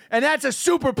on, and that's a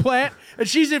super plant, and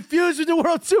she's infused with the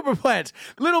world's super plants.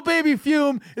 Little baby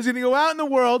Fume is going to go out in the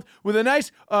world with a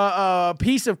nice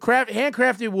piece of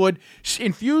handcrafted wood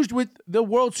infused with the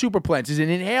world's super plants. It's an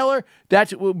inhaler.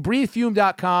 That's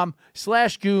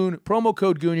breathefume.com/goon, promo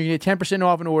code goon. You're going to get 10%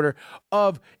 off an order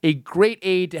of a great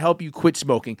aid to help you quit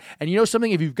smoking. And you know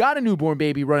something? If you've got a newborn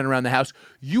baby running around the house,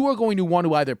 you are going to want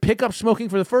to either pick up smoking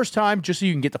for the first time just so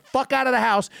you can get the fuck out of the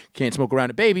house, can't smoke around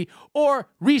a baby, or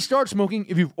restart smoking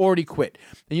if you've already quit.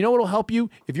 And you know what will help you?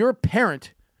 If you're a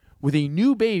parent with a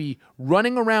new baby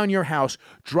running around your house,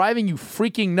 driving you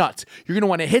freaking nuts, you're going to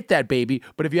want to hit that baby.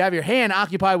 But if you have your hand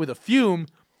occupied with a Fume,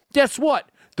 guess what?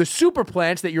 The super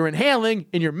plants that you're inhaling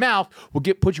in your mouth will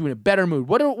put you in a better mood.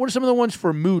 What are some of the ones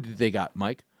for mood that they got,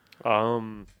 Mike? I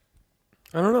don't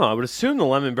know. I would assume the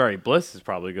Lemon Berry Bliss is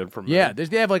probably good for me. Yeah,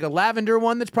 they have like a lavender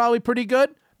one that's probably pretty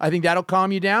good. I think that'll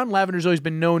calm you down. Lavender's always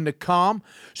been known to calm.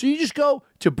 So you just go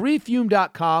to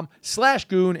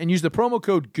breathefume.com/goon and use the promo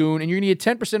code goon, and you're going to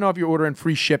get 10% off your order and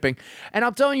free shipping. And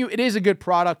I'm telling you, it is a good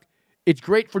product. It's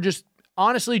great for just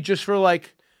for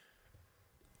like,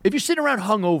 if you're sitting around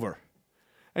hungover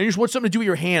and you just want something to do with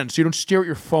your hands so you don't stare at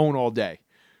your phone all day,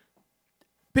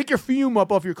 pick your Fume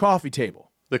up off your coffee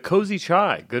table. The Cozy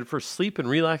Chai, good for sleep and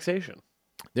relaxation.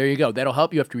 There you go. That'll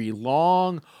help you after a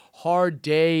long, hard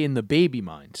day in the baby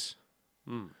mines.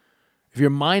 If you're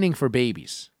mining for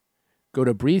babies, Go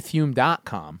to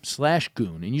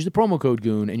breathefume.com/goon and use the promo code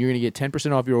goon, and you're going to get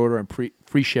 10% off your order and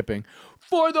free shipping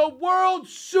for the World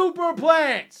Super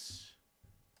Plants.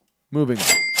 Moving on.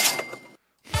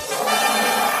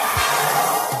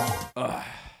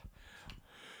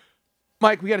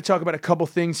 Mike, we got to talk about a couple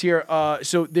things here.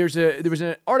 So there was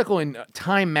an article in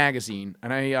Time Magazine,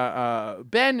 and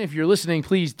Ben, if you're listening,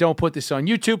 please don't put this on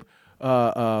YouTube.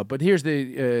 But here's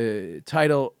the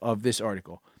title of this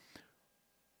article.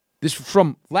 This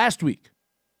from last week.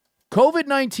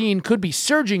 COVID-19 could be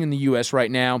surging in the U.S. right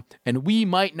now, and we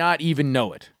might not even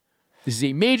know it. This is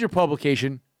a major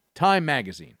publication, Time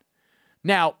Magazine.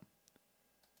 Now,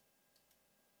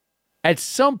 at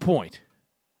some point,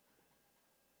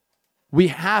 we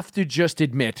have to just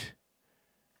admit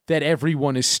that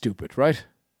everyone is stupid, right?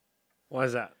 Why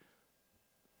is that?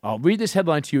 I'll read this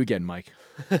headline to you again, Mike.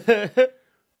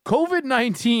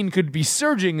 COVID-19 could be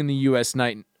surging in the U.S.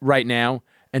 right now,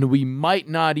 and we might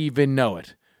not even know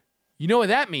it. You know what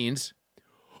that means?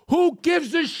 Who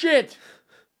gives a shit?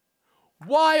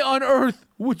 Why on earth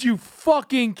would you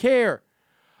fucking care?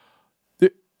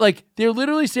 They're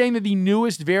literally saying that the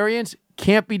newest variants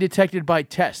can't be detected by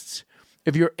tests.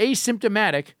 If you're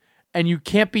asymptomatic and you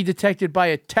can't be detected by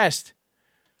a test,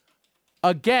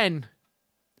 again,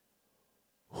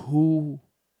 who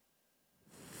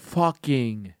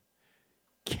fucking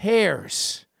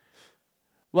cares?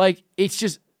 It's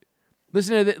just,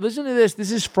 listen to this.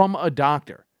 This is from a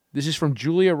doctor. This is from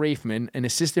Julia Raifman, an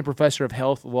assistant professor of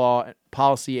health, law,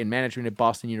 policy, and management at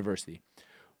Boston University.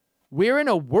 We're in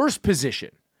a worse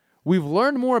position. We've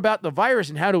learned more about the virus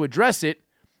and how to address it,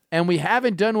 and we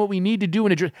haven't done what we need to do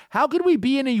in address. How could we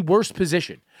be in a worse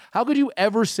position? How could you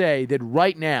ever say that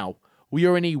right now we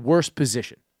are in a worse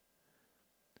position?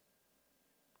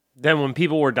 Then when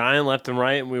people were dying left and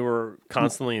right and we were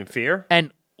constantly in fear?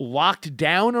 And locked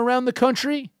down around the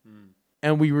country,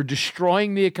 and we were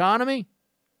destroying the economy?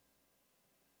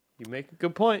 You make a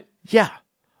good point. Yeah.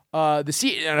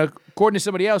 According to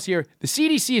somebody else here, the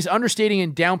CDC is understating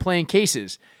and downplaying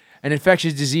cases. An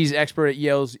infectious disease expert at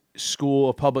Yale's School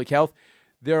of Public Health.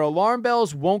 Their alarm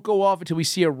bells won't go off until we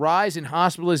see a rise in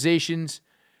hospitalizations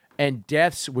and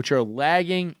deaths, which are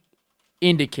lagging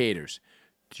indicators.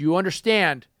 Do you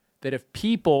understand that if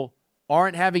people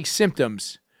aren't having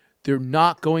symptoms, they're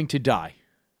not going to die?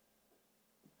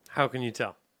 How can you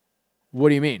tell? What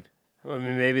do you mean? I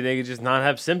mean, maybe they could just not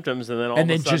have symptoms and then all of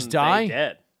a sudden just die? they're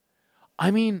dead.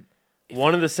 I mean,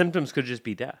 one of the symptoms could just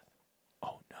be death.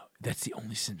 Oh, no. That's the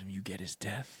only symptom you get is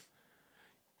death?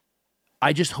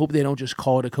 I just hope they don't just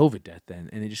call it a COVID death then,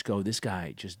 and they just go, this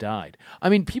guy just died. I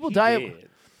mean, people die.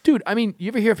 Dude, I mean, you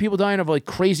ever hear of people dying of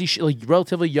crazy shit,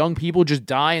 relatively young people just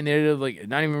die and they're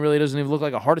not even really, doesn't even look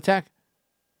like a heart attack?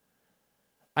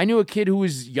 I knew a kid who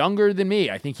was younger than me.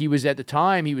 I think he was, at the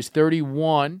time, he was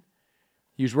 31.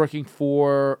 He was working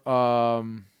for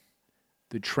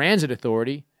the transit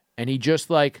authority, and he just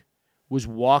was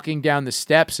walking down the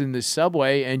steps in the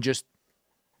subway and just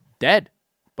dead,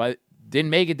 but didn't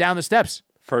make it down the steps.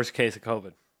 First case of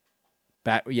COVID.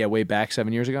 Way back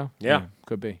 7 years ago? Yeah.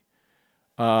 Could be.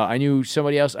 I knew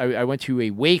somebody else. I went to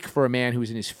a wake for a man who was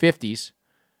in his 50s,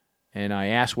 and I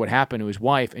asked what happened to his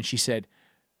wife, and she said,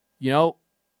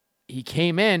 he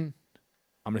came in.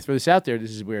 I'm going to throw this out there.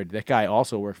 This is weird. That guy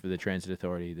also worked for the transit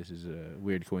authority. This is a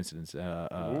weird coincidence.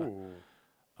 But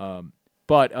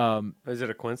is it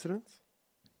a coincidence?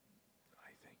 I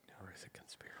think no. Or is it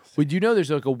conspiracy? Well, do you know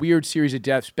there's a weird series of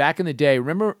deaths back in the day?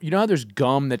 Remember, you know how there's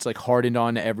gum that's hardened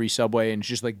onto every subway and it's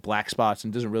just black spots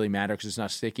and it doesn't really matter because it's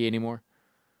not sticky anymore?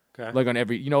 Okay. On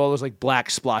every, all those black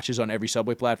splotches on every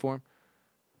subway platform?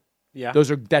 Yeah.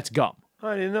 That's gum. Oh,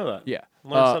 I didn't know that. Yeah.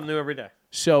 Learn something new every day.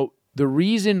 So the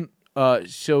reason why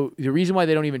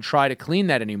they don't even try to clean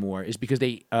that anymore is because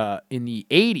they in the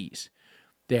 80s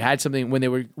they had something when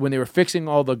they were fixing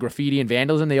all the graffiti and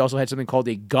vandalism. They also had something called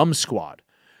a gum squad,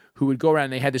 who would go around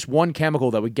and they had this one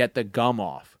chemical that would get the gum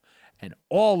off, and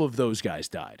all of those guys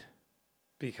died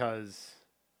because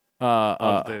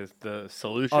of the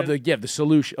solution of the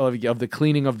solution of the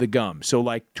cleaning of the gum.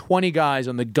 So 20 guys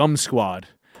on the gum squad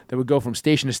that would go from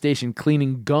station to station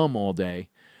cleaning gum all day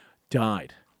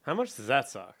died. How much does that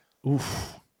suck?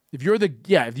 Oof. If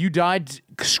you died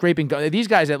scraping gum, these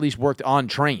guys at least worked on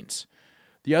trains.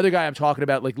 The other guy I'm talking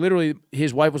about, literally,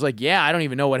 his wife was yeah, I don't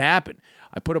even know what happened.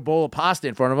 I put a bowl of pasta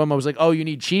in front of him. I was like, oh, you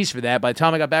need cheese for that. By the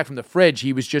time I got back from the fridge,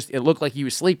 it looked like he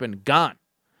was sleeping, gone.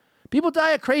 People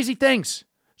die of crazy things.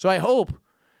 So I hope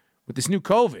with this new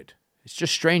COVID, it's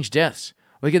just strange deaths.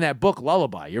 Like in that book,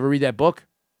 Lullaby. You ever read that book?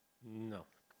 No.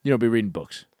 You don't be reading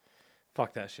books.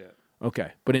 Fuck that shit.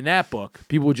 Okay. But in that book,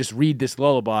 people would just read this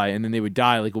lullaby and then they would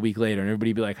die like a week later, and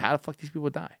everybody would be like, how the fuck these people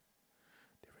die?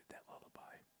 They read that lullaby.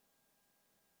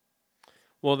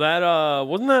 Well, that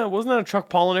wasn't that a Chuck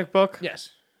Palahniuk book? Yes.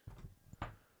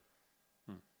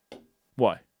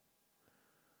 Why?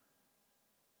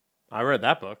 I read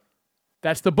that book.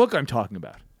 That's the book I'm talking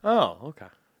about. Oh, okay.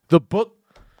 The book.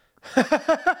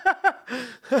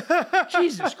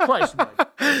 Jesus Christ, Mike.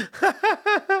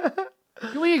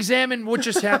 Can we examine what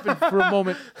just happened for a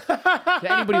moment?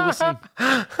 To anybody listening.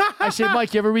 I said,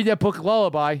 Mike, you ever read that book,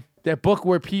 Lullaby? That book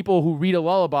where people who read a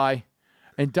lullaby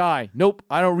and die. Nope,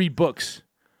 I don't read books.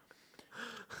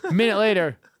 A minute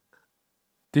later,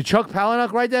 did Chuck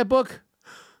Palahniuk write that book?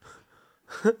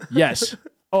 Yes.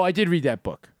 Oh, I did read that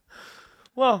book.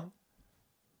 Well,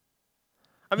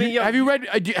 I mean, Have you read?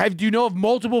 Do you know of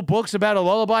multiple books about a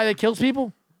lullaby that kills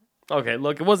people? Okay,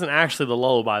 look, it wasn't actually the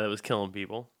lullaby that was killing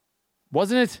people.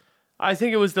 Wasn't it? I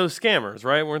think it was those scammers,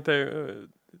 right? Weren't they?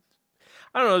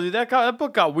 I don't know, dude. That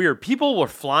book got weird. People were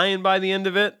flying by the end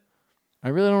of it. I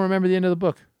really don't remember the end of the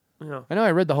book. Yeah. I know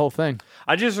I read the whole thing.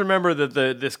 I just remember that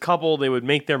this couple, they would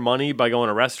make their money by going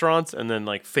to restaurants and then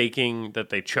like faking that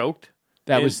they choked.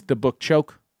 That was the book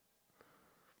Choke.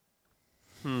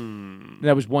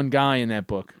 That was one guy in that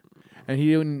book, and he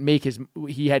didn't make his.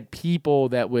 He had people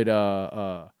that would.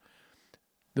 The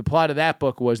plot of that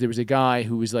book was there was a guy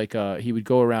who was like he would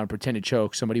go around and pretend to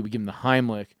choke. Somebody would give him the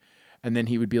Heimlich, and then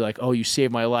he would be like, "Oh, you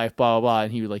saved my life," blah blah blah,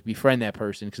 and he would like befriend that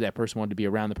person because that person wanted to be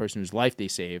around the person whose life they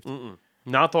saved.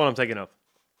 Not the one I'm thinking of.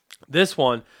 This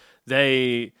one,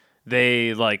 they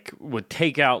like would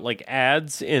take out like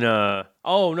ads in a.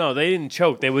 Oh no, they didn't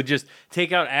choke. They would just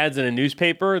take out ads in a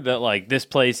newspaper that like this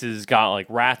place has got like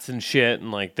rats and shit,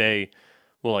 and like they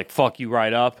will like fuck you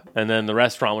right up. And then the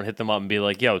restaurant would hit them up and be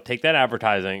like, "Yo, take that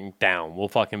advertising down. We'll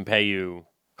fucking pay you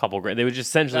a couple grand." They would just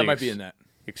essentially That might be in that.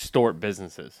 extort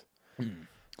businesses.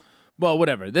 Well,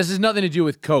 whatever. This has nothing to do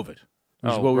with COVID,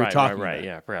 which is what we were talking about. Right.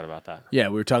 Yeah, I forgot about that. Yeah,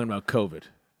 we were talking about COVID.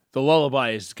 The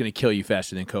lullaby is going to kill you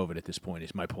faster than COVID at this point,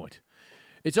 is my point.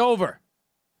 It's over.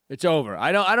 It's over.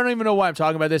 I don't even know why I'm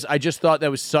talking about this. I just thought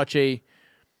that was such a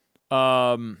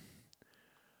That's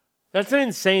an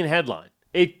insane headline.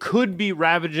 It could be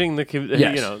ravaging the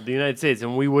Yes. the United States,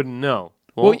 and we wouldn't know.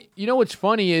 well, you know what's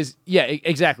funny is, yeah,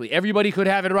 exactly. Everybody could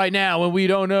have it right now, and we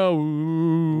don't know.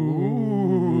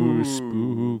 Ooh,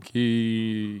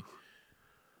 spooky.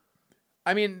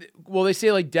 I mean, well, they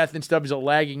say like death and stuff is a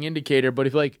lagging indicator, but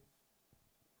if like,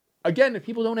 again, if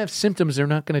people don't have symptoms, they're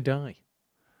not going to die.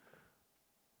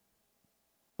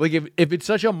 Like if it's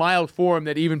such a mild form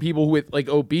that even people with like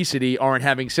obesity aren't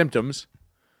having symptoms,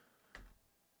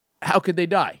 how could they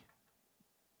die?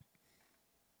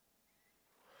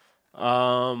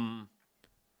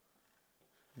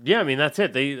 Yeah, I mean that's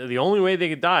it. The only way they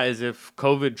could die is if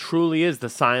COVID truly is the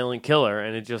silent killer,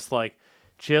 and it just like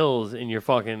chills in your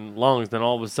fucking lungs, then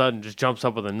all of a sudden just jumps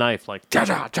up with a knife, like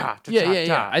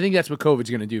Yeah. I think that's what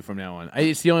COVID's going to do from now on.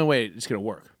 It's the only way it's going to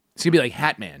work. It's going to be like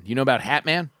Hatman. You know about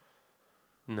Hatman?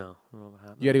 No, I don't know what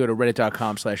happened. You got to go to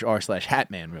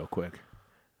reddit.com/r/Hatman real quick.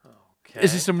 Okay.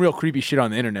 This is some real creepy shit on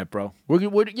the internet, bro. We're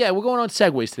going on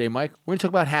segues today, Mike. We're going to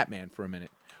talk about Hatman for a minute.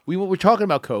 We're talking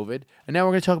about COVID, and now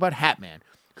we're going to talk about Hatman,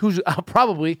 who's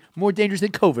probably more dangerous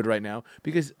than COVID right now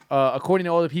because, according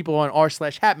to all the people on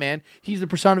r/Hatman, he's the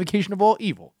personification of all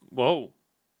evil. Whoa.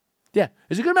 Yeah,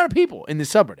 there's a good amount of people in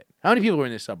this subreddit. How many people are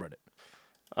in this subreddit?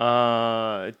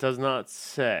 It does not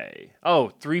say.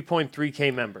 Oh,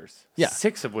 3.3K members. Yeah.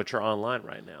 6 of which are online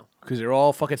right now. Because they're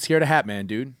all fucking scared of Hatman,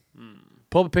 dude.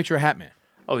 Pull up a picture of Hatman.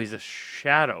 Oh, he's a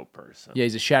shadow person. Yeah,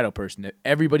 he's a shadow person.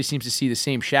 Everybody seems to see the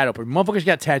same shadow person. Motherfuckers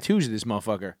got tattoos of this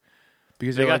motherfucker.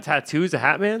 Because They they're got tattoos of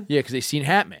Hatman? yeah, because they seen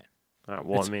Hatman.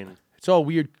 Well, I mean, It's all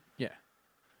weird. Yeah.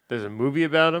 there's a movie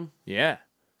about him. Yeah.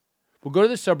 We'll go to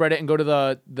the subreddit and go to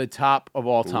the top of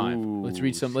all time. Ooh, Let's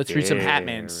read some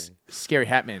Hatman's scary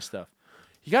Hatman stuff.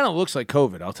 He kind of looks like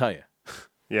COVID, I'll tell you.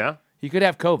 Yeah? He could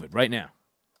have COVID right now.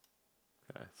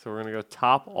 Okay, so we're going to go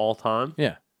top all time.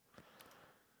 Yeah.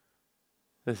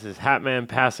 This is Hatman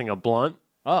passing a blunt.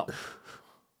 Oh.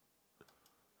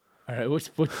 All right, what's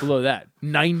below that?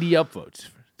 90 upvotes.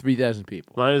 3,000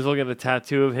 people. Might as well get a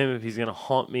tattoo of him if he's going to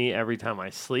haunt me every time I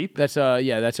sleep. That's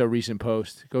that's a recent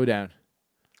post. Go down.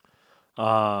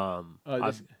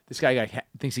 This guy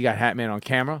thinks he got Hatman on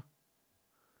camera.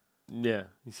 Yeah,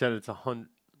 he said it's 100.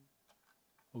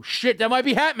 Oh shit, that might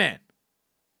be Hatman.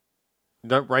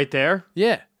 That right there?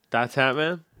 Yeah, That's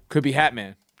Hatman? could be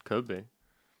Hatman. Could be.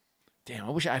 Damn,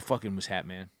 I wish I fucking was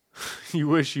Hatman. You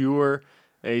wish you were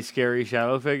a scary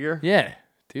shadow figure? Yeah,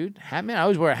 dude, Hatman. I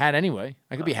always wear a hat anyway.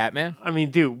 I could be Hatman. I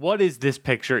mean, dude, what is this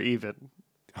picture even?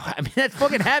 I mean, that's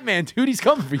fucking Hat Man, dude. He's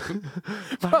coming for you.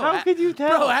 Bro, How could you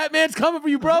tell? Bro, Hat Man's coming for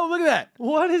you, bro. Look at that.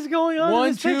 What is going on? in 1,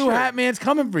 this 2, picture? Hat Man's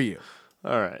coming for you.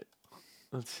 All right.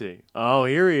 Let's see. Oh,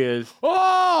 here he is.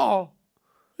 Oh,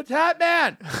 it's Hat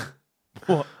Man.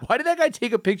 Why did that guy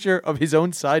take a picture of his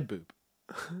own side boob?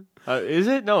 Is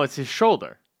it? No, it's his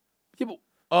shoulder. Yeah,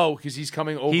 but, because he's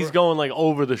coming over. He's going like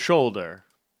over the shoulder.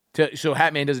 So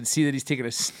Hat Man doesn't see that he's taking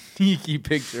a sneaky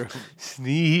picture.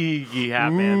 Sneaky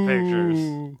Hat Man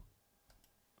pictures.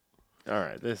 All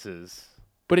right, this is...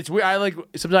 But it's weird. I like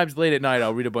sometimes late at night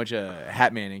I'll read a bunch of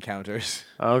Hat Man encounters.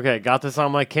 Okay, got this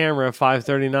on my camera at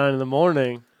 5:39 in the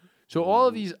morning. So all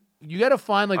of these, you got to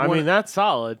find like. I mean, that's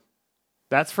solid.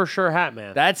 That's for sure Hat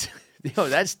Man. That's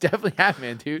definitely Hat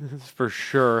Man, dude. That's for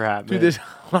sure Hat Man. Dude, there's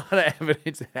a lot of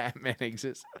evidence that Hat Man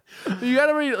exists. You got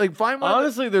to read like find one.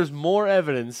 Honestly, there's more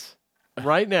evidence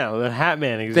right now that Hat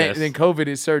Man exists than COVID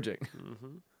is surging.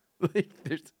 Mm-hmm. Like,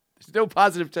 there's no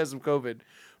positive test of COVID,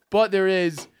 but there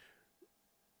is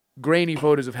grainy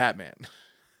photos of Hat Man.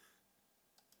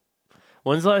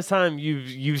 When's the last time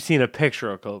you've seen a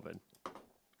picture of COVID?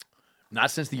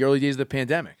 Not since the early days of the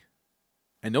pandemic.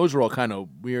 And those were all kind of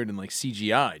weird and like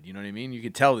CGI'd, you know what I mean? You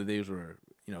could tell that those were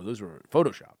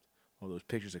photoshopped, all those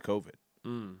pictures of COVID.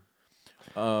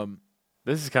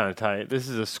 This is kind of tight. This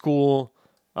is a school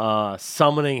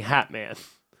summoning Hat Man.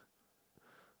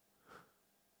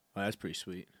 Oh, that's pretty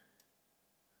sweet.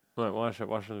 Wait, watch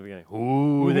from the beginning.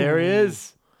 Ooh, there he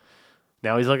is.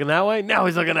 Now he's looking that way. Now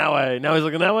he's looking that way. Now he's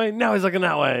looking that way. Now he's looking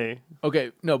that way.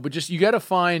 Okay, no, but just you gotta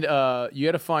find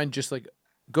just like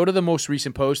go to the most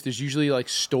recent post. There's usually like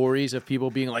stories of people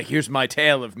being like, here's my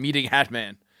tale of meeting Hat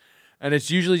Man. And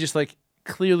it's usually just like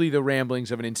clearly the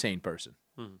ramblings of an insane person.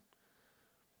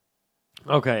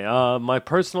 Okay, my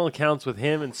personal accounts with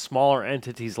him and smaller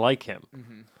entities like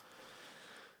him.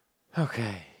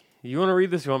 Okay. You want to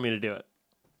read this or you want me to do it?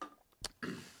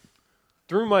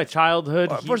 Through my childhood...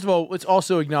 First of all, let's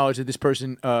also acknowledge that this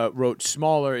person wrote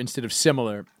smaller instead of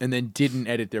similar and then didn't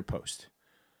edit their post.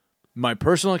 My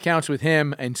personal accounts with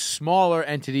him and smaller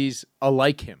entities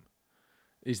alike him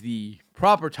is the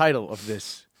proper title of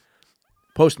this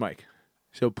post, Mike.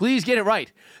 So please get it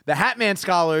right. The Hat Man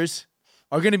scholars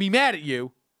are going to be mad at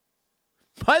you.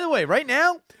 By the way, right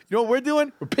now, you know what we're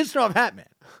doing? We're pissing off Hat Man.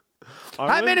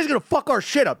 Hat Man is going to fuck our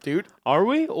shit up, dude. Are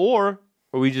we? Or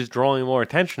are we just drawing more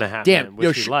attention to Hat Damn, Man,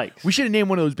 which he likes? We should have named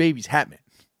one of those babies Hat Man.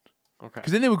 Okay.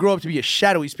 Because then they would grow up to be a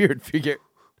shadowy spirit figure.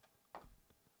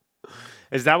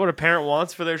 Is that what a parent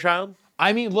wants for their child?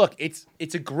 I mean, look, it's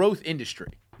a growth industry.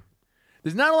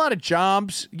 There's not a lot of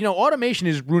jobs. You know, automation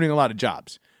is ruining a lot of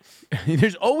jobs.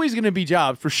 There's always going to be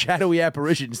jobs for shadowy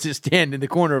apparitions to stand in the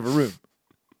corner of a room.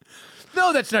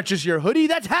 No, that's not just your hoodie.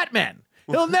 That's Hat Man.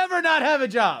 He'll never not have a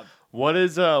job. What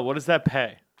does that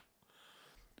pay?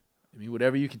 I mean,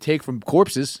 whatever you can take from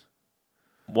corpses.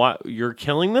 What, you're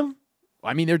killing them?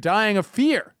 I mean, they're dying of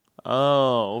fear.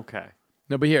 Oh, okay.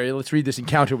 No, but here, let's read this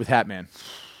encounter with Hat Man.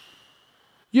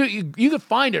 You could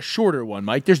find a shorter one,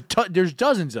 Mike. There's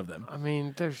dozens of them. I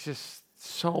mean, there's just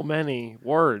so many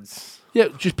words. Yeah,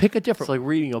 just pick a different It's like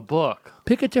reading a book.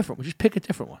 Pick a different one. Just pick a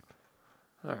different one.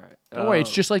 All right. Don't worry,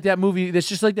 it's just like that movie. It's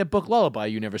just like that book Lullaby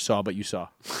you never saw, but you saw.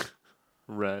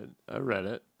 I read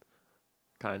it.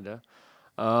 Kinda.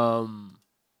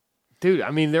 Dude,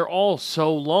 I mean, they're all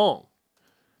so long.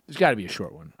 There's got to be a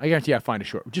short one. I guarantee I'll find a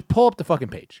short one. Just pull up the fucking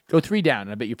page. Go 3 down,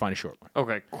 and I bet you find a short one.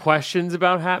 Okay, questions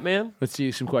about Hat Man? Let's see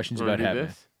some questions about Hat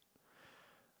Man.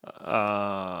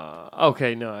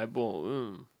 Okay,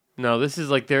 no, no, this is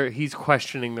like he's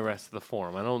questioning the rest of the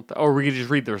form. Or we could just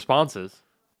read the responses.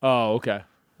 Oh, okay.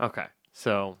 Okay,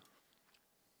 so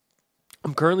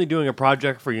I'm currently doing a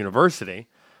project for university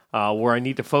where I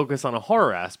need to focus on a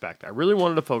horror aspect. I really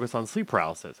wanted to focus on sleep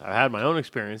paralysis. I had my own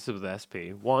experiences with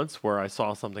SP once where I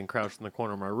saw something crouched in the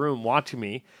corner of my room watching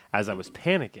me as I was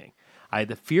panicking. I had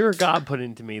the fear of God put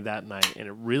into me that night, and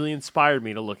it really inspired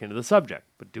me to look into the subject.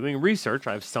 But doing research,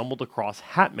 I've stumbled across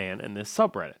Hat Man in this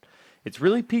subreddit. It's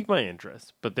really piqued my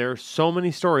interest, but there are so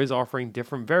many stories offering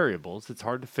different variables, it's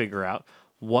hard to figure out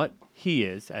what he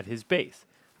is at his base.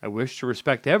 I wish to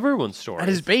respect everyone's story. At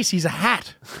his base, he's a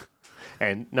hat.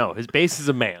 And no, his base is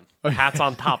a man. Hat's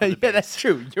on top of the base. Yeah, that's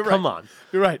true. You're right. Come on.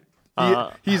 You're right.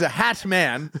 He's a hat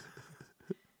man.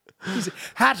 He's a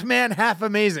hat man, half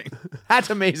amazing. Hat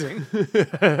amazing.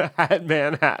 Hat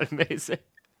man, hat amazing.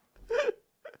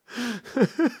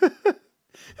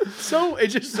 So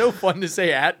it's just so fun to say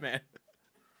hat man.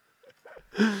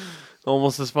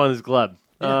 Almost as fun as Gleb.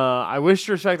 I wish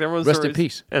to respect everyone's Rest stories, in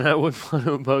peace. and I wouldn't want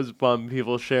to impose upon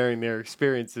people sharing their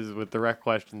experiences with direct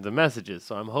questions and messages.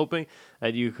 So I'm hoping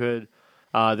that you could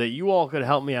that you all could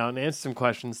help me out and answer some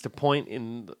questions to point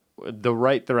in the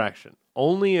right direction.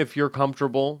 Only if you're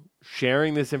comfortable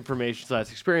sharing this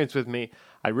information/experience with me.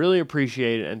 I really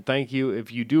appreciate it, and thank you.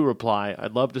 If you do reply,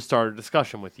 I'd love to start a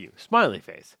discussion with you. Smiley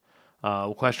face.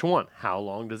 Question 1. How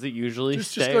long does it usually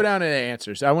stay? Just go down to the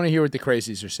answers. I want to hear what the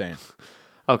crazies are saying.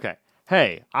 Okay.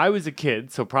 Hey, I was a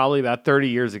kid, so probably about 30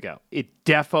 years ago. It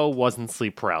defo wasn't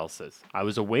sleep paralysis. I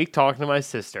was awake talking to my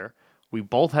sister. We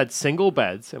both had single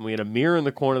beds, and we had a mirror in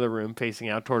the corner of the room facing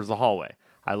out towards the hallway.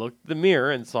 I looked at the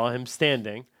mirror and saw him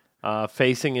standing,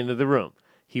 facing into the room.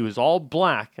 He was all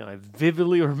black, and I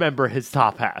vividly remember his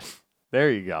top hat. There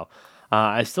you go.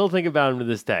 I still think about him to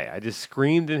this day. I just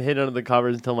screamed and hid under the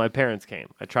covers until my parents came.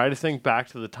 I try to think back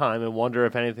to the time and wonder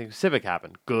if anything specific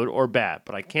happened, good or bad,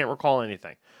 but I can't recall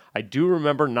anything. I do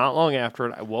remember not long after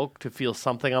it, I woke to feel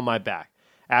something on my back.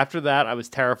 After that, I was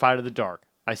terrified of the dark.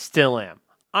 I still am.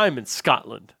 I'm in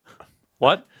Scotland.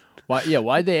 What?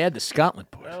 Why'd they add the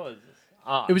Scotland part? That was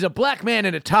odd. It was a black man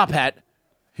in a top hat.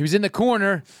 He was in the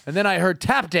corner, and then I heard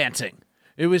tap dancing.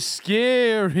 It was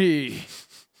scary.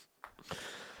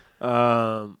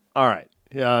 All right.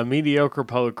 Mediocre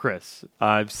Poet Chris.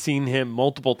 I've seen him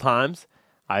multiple times.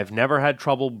 I've never had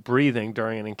trouble breathing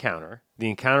during an encounter. The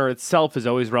encounter itself is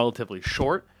always relatively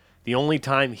short. The only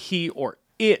time he or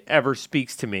it ever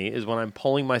speaks to me is when I'm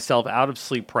pulling myself out of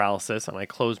sleep paralysis and I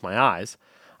close my eyes.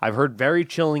 I've heard very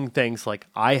chilling things like,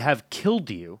 I have killed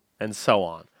you, and so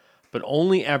on, but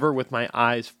only ever with my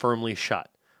eyes firmly shut.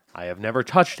 I have never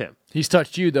touched him. He's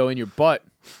touched you, though, in your butt.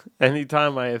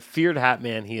 Anytime I have feared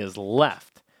Hatman, he has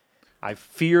left. I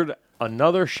feared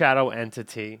another shadow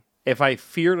entity. If I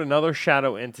feared another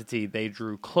shadow entity, they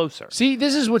drew closer. See,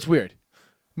 this is what's weird.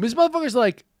 This motherfucker's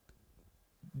like,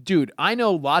 dude, I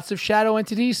know lots of shadow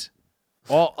entities.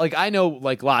 I know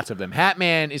lots of them.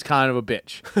 Hatman is kind of a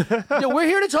bitch. Yo, we're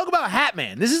here to talk about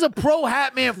Hatman. This is a pro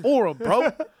Hatman forum,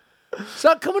 bro.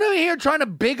 Stop coming over here trying to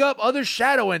big up other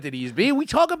shadow entities, B. We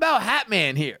talk about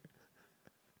Hatman here.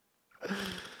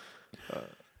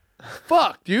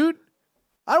 Fuck, dude.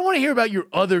 I don't want to hear about your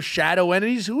other shadow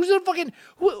entities. Who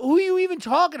are you even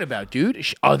talking about, dude?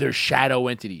 Other shadow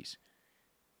entities.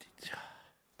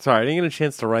 Sorry, I didn't get a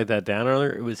chance to write that down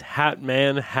earlier. It was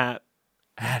Hatman, Hat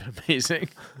Amazing.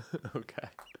 Okay.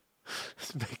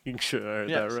 Just making sure I heard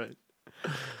that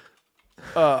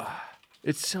right.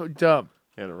 It's so dumb.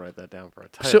 I gotta write that down for a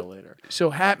title later. So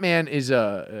Hatman is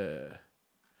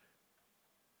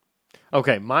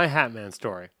Okay, my Hatman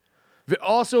story.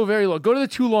 also very long. Go to the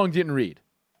too long didn't read.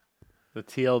 The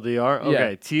TLDR?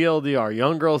 Okay, TLDR.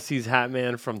 Young girl sees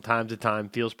Hatman from time to time,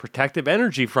 feels protective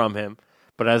energy from him,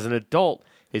 but as an adult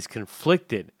is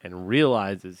conflicted and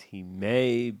realizes he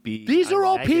may be These are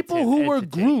all people who were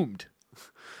groomed.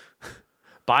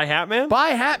 By Hatman?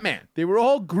 By Hatman. They were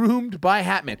all groomed by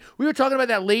Hatman. We were talking about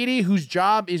that lady whose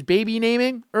job is baby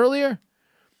naming earlier.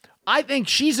 I think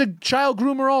she's a child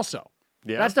groomer also.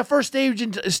 Yeah. That's the first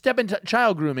step into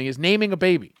child grooming is naming a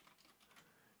baby.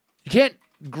 You can't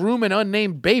groom an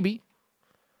unnamed baby.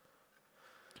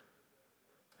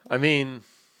 I mean,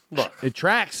 look. It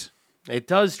tracks. It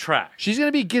does track. She's going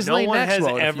to be Ghislaine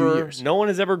Maxwell in a few years. No one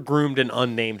has ever groomed an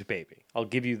unnamed baby. I'll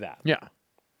give you that. Yeah.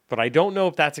 But I don't know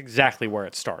if that's exactly where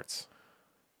it starts.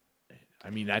 I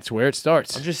mean, that's where it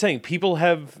starts. I'm just saying, people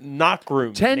have not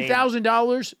groomed.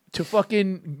 $10,000 to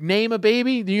fucking name a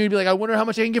baby? Then you're going to be like, I wonder how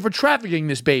much I can get for trafficking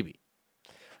this baby.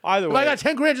 Either way. If I got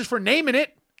 10 grand just for naming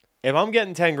it. If I'm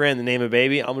getting 10 grand to name a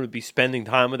baby, I'm going to be spending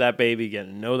time with that baby,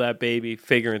 getting to know that baby,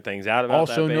 figuring things out about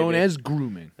that baby. Also known as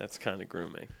grooming. That's kind of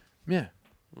grooming. Yeah.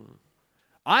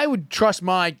 I would trust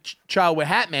my child with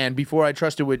Hatman before I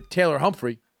trusted with Taylor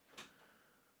Humphrey.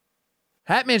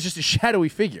 Hatman's just a shadowy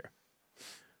figure.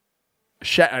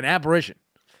 An apparition.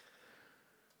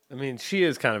 I mean, she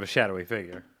is kind of a shadowy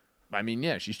figure. I mean,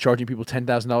 yeah, she's charging people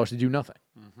 $10,000 to do nothing.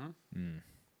 Mm-hmm.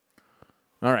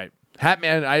 All right.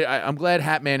 Hatman, I'm glad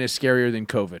Hatman is scarier than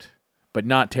COVID, but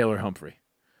not Taylor Humphrey.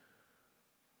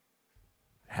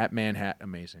 Hatman,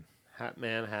 amazing.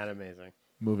 Hatman, amazing.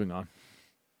 Moving on.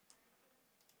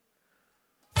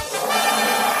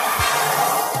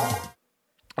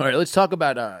 All right, let's talk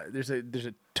about there's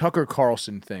a Tucker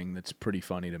Carlson thing that's pretty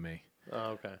funny to me.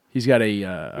 Oh, okay. He's got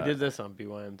a. We did this on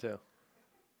BYM too.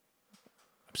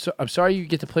 I'm sorry you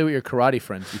get to play with your karate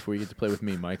friends before you get to play with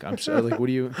me, Mike. I'm sorry. Like, what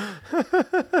do you?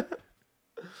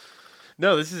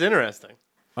 No, this is interesting.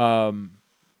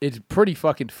 It's pretty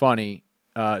fucking funny.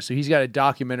 So he's got a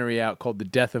documentary out called "The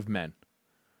Death of Men."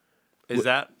 Is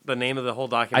that the name of the whole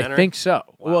documentary? I think so.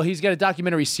 Wow. Well, he's got a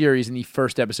documentary series, and the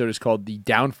first episode is called "The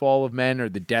Downfall of Men" or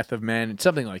 "The Death of Men." It's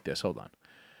something like this. Hold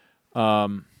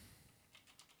on.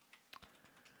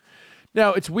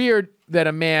 Now, it's weird that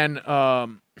a man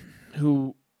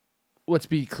who, let's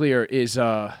be clear, is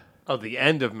the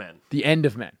end of men. the end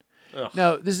of men. Ugh.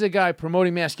 Now, this is a guy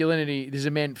promoting masculinity. This is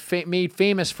a man made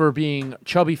famous for being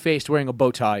chubby-faced, wearing a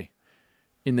bow tie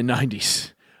in the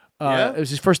 90s. Yeah? It was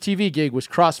his first TV gig was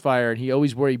Crossfire, and he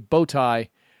always wore a bow tie,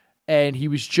 and he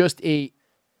was just Wait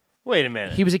a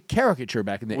minute. he was a caricature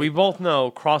back in the We both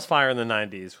know Crossfire in the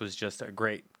 90s was just a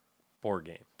great board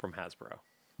game from Hasbro.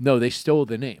 No, they stole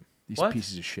the name. These What?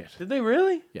 pieces of shit. Did they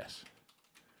really? Yes.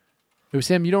 It was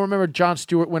him. You don't remember Jon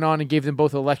Stewart went on and gave them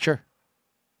both a lecture?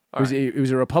 It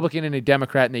was a Republican and a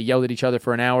Democrat, and they yelled at each other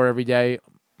for an hour every day.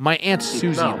 My Aunt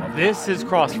Susie. No, this is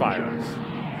Crossfire.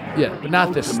 Yeah, but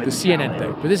not this, the CNN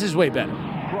thing. But this is way better.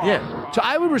 Yeah. So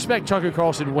I would respect Tucker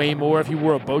Carlson way more if he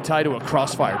wore a bow tie to a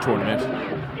Crossfire tournament.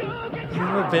 You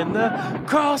ever been the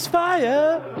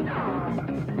Crossfire?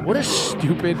 What a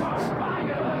stupid...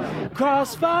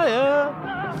 Crossfire.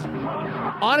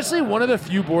 Honestly, one of the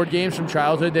few board games from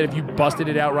childhood that if you busted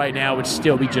it out right now would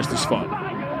still be just as fun.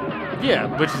 Yeah,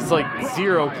 which is like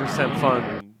 0%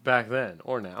 fun back then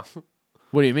or now.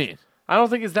 What do you mean? I don't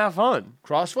think it's that fun.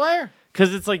 Crossfire?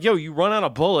 Because it's like, yo, you run out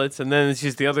of bullets and then it's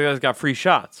just the other guy's got free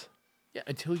shots. Yeah,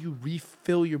 until you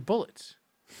refill your bullets.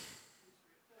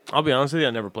 I'll be honest with you,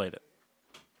 I never played it.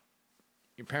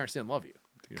 Your parents didn't love you.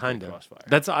 Kind of.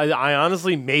 Crossfire. I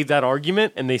honestly made that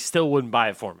argument and they still wouldn't buy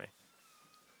it for me.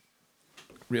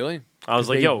 Really? I was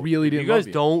like, they yo, really if didn't you guys love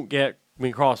you. don't get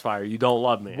me Crossfire, you don't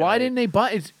love me. Why didn't they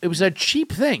buy it? It was a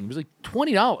cheap thing. It was like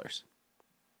 $20.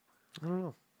 I don't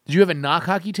know. Did you have a knock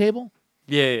hockey table?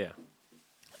 Yeah.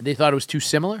 They thought it was too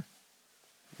similar?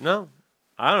 No.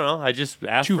 I don't know. I just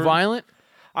asked Too for violent?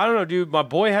 I don't know, dude. My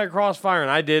boy had Crossfire and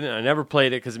I didn't. I never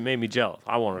played it because it made me jealous.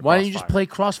 I wanted Why Crossfire. didn't you just play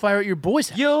Crossfire at your boy's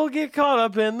house? You'll get caught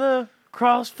up in the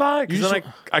Crossfire. Because then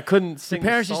I couldn't sing Your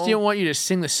parents the just song. didn't want you to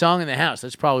sing the song in the house.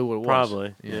 That's probably what it was.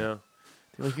 Probably, yeah. They're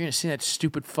like, you're going to sing that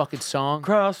stupid fucking song?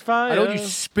 Crossfire. I don't want you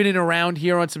spinning around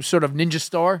here on some sort of ninja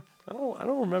star. I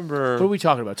don't remember. What are we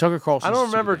talking about? Tucker Carlson. I don't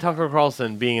remember Tucker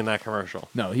Carlson being in that commercial.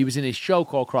 No, he was in a show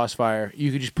called Crossfire.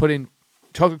 You could just put in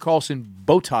Tucker Carlson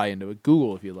bow tie into it,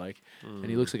 Google if you like, and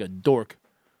he looks like a dork.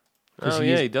 Oh, he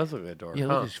yeah, is- he does look like a dork. Yeah,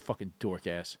 huh? look at his fucking dork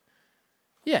ass.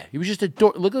 Yeah, he was just a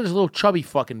dork. Look at this little chubby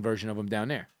fucking version of him down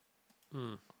there.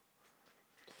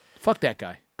 Fuck that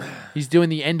guy. He's doing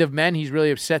the end of men. He's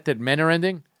really upset that men are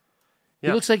ending. Yeah.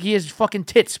 He looks like he has fucking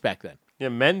tits back then. Yeah,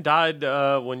 men died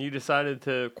when you decided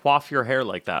to coif your hair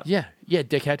like that. Yeah,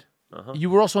 dickhead.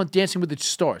 You were also on Dancing with the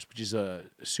Stars, which is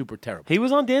super terrible. He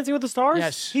was on Dancing with the Stars?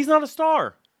 Yes. He's not a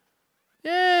star.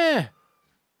 Yeah.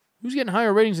 Who's getting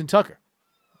higher ratings than Tucker?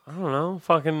 I don't know.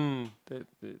 Fucking.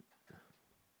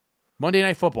 Monday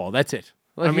Night Football. That's it.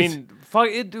 I mean, fuck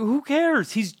it. Who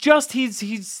cares? He's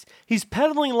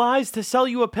peddling lies to sell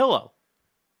you a pillow.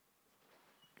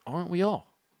 Aren't we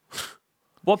all?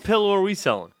 What pillow are we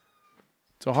selling?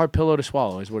 It's a hard pillow to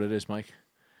swallow, is what it is, Mike.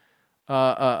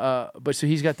 But so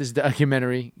he's got this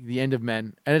documentary, The End of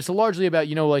Men, and it's largely about,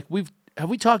 like have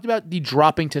we talked about the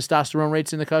dropping testosterone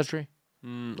rates in the country?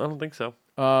 I don't think so.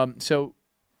 So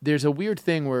there's a weird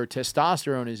thing where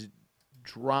testosterone is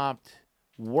dropped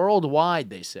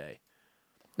worldwide, they say.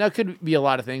 Now, it could be a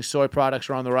lot of things. Soy products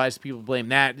are on the rise. People blame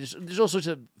that. There's all sorts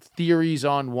of theories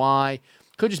on why.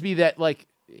 Could just be that,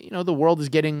 the world is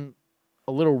getting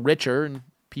a little richer and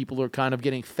people are kind of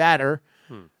getting fatter.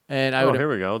 And Here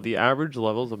we go. The average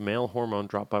levels of male hormone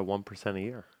drop by 1% a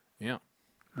year. Yeah,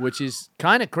 which is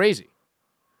kind of crazy.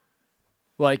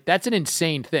 That's an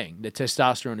insane thing that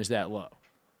testosterone is that low.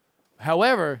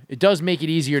 However, it does make it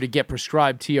easier to get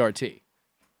prescribed TRT.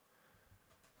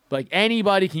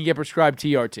 Anybody can get prescribed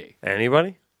TRT.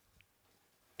 Anybody?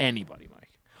 Anybody,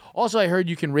 Mike. Also, I heard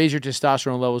you can raise your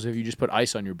testosterone levels if you just put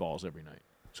ice on your balls every night.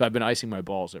 So I've been icing my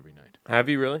balls every night. Have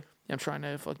you really? I'm trying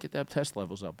to get that test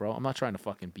levels up, bro. I'm not trying to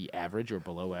fucking be average or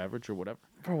below average or whatever.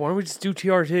 Bro, why don't we just do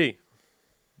TRT?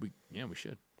 We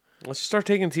should. Let's just start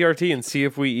taking TRT and see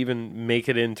if we even make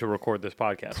it in to record this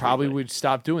podcast. Probably would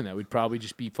stop doing that. We'd probably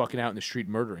just be fucking out in the street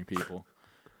murdering people.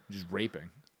 Just raping.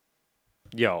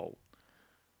 Yo.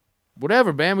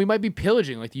 Whatever, man. We might be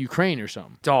pillaging like the Ukraine or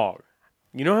something. Dog.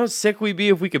 You know how sick we'd be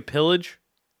if we could pillage?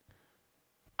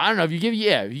 I don't know.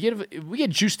 If we get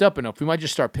juiced up enough, we might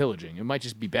just start pillaging. It might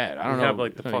just be bad. I don't know.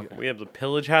 We have the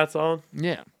pillage hats on.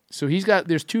 Yeah. So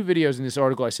there's 2 videos in this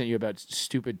article I sent you about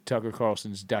stupid Tucker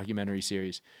Carlson's documentary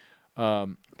series.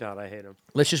 God, I hate him.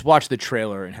 Let's just watch the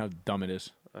trailer and how dumb it is.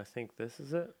 I think this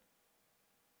is it.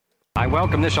 I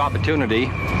welcome this opportunity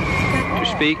to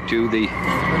speak to the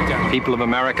people of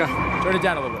America Turn it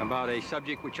down a little bit. about a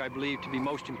subject which I believe to be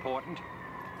most important,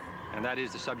 and that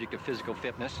is the subject of physical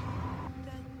fitness.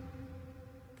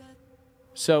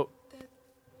 So,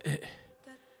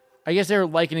 I guess they're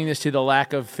likening this to the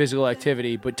lack of physical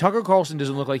activity, but Tucker Carlson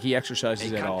doesn't look like he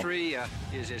exercises at all. A country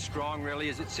is as strong, really,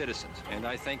 as its citizens. And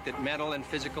I think that mental and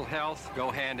physical health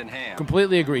go hand in hand.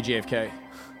 Completely agree, JFK.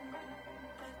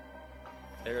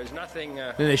 There is nothing.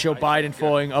 Then they show Biden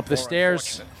falling up the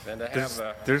stairs. They're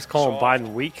just calling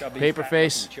Biden weak. Paper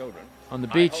face on the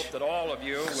beach. I hope that all of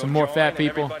you Some will more join fat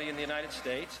people. Everybody in the United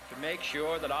States to make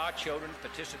sure that our children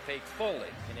participate fully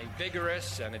in a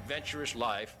vigorous and adventurous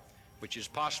life, which is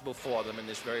possible for them in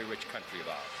this very rich country of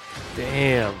ours.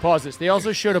 Damn. Pause this. They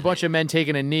also showed a bunch of men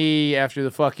taking a knee after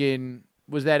the fucking.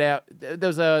 Was that out? That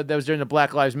was during the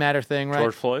Black Lives Matter thing, right?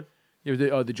 George Floyd? It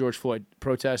was the George Floyd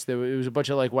protest. It was a bunch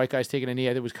of like white guys taking a knee. I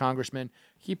think it was congressmen.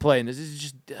 Keep playing this. This is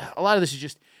just a lot of this is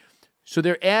just. So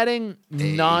they're adding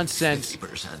nonsense.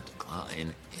 50%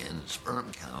 decline in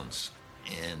sperm counts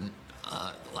in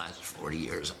the last 40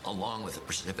 years, along with a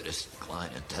precipitous decline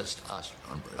in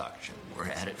testosterone production. We're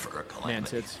headed for a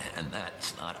calamity, Man-tits. and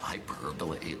that's not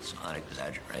hyperbole. It's not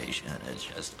exaggeration. It's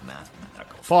just a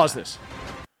mathematical Pause fact. this.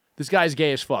 This guy's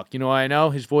gay as fuck. You know why I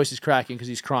know? His voice is cracking because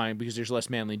he's crying because there's less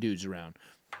manly dudes around.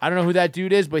 I don't know who that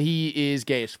dude is, but he is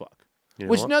gay as fuck. You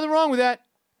know Which what? nothing wrong with that.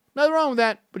 Nothing wrong with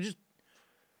that. But just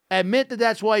admit that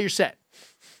that's why you're set.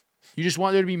 You just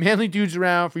want there to be manly dudes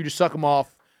around for you to suck them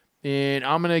off. And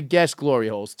I'm going to guess glory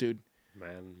holes, dude.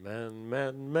 Manly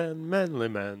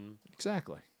man.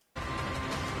 Exactly.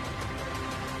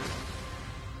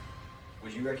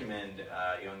 Would you recommend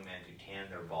young men to tan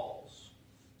their balls?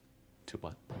 To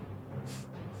what?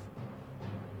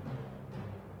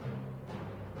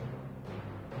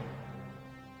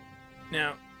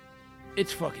 Now,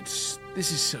 it's fucking.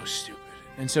 This is so stupid.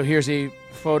 And so here's a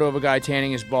photo of a guy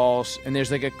tanning his balls, and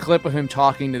there's like a clip of him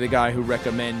talking to the guy who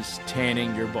recommends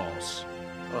tanning your balls.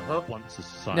 Uh-huh. Once a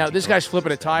society Now, this guy's collapses,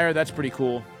 flipping a then tire. That's pretty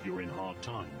cool. You're in hard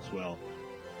times. Well,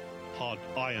 hard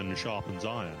iron sharpens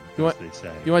iron, You as want- they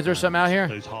say. you wanna throw something out here?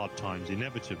 Those hard times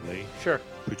inevitably Sure.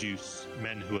 produce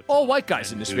men who are All tough, white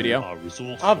guys men in this who video. are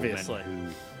resourceful, Obviously.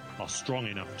 men who are strong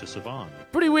enough to survive.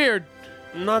 Pretty weird.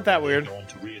 Not that weird. They go on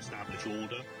to re-establish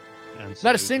order, and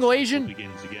Not a so single the Asian? cycle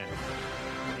begins again.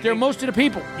 They're most of the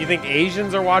people. You think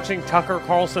Asians are watching Tucker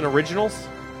Carlson originals?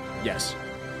 Yes.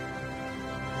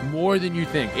 More than you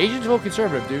think. Asians vote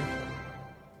conservative, dude.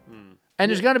 And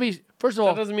there's got to be, first of That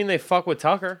all, doesn't mean they fuck with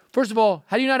Tucker.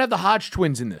 how do you not have the Hodge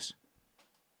twins in this?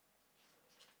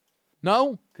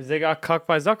 No? Because they got cucked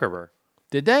by Zuckerberg.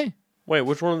 Did they? Wait,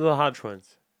 which one of the Hodge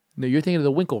twins? No, you're thinking of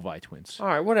the Winklevi twins. All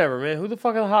right, whatever, man. Who the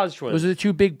fuck are the Hodge twins? Those are the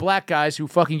two big black guys who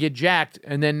fucking get jacked,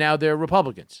 and then now they're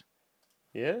Republicans.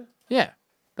 Yeah? Yeah,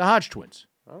 the Hodge twins.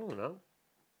 I don't know.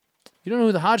 You don't know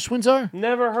who the Hodge twins are?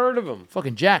 Never heard of them.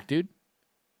 Fucking jacked, dude.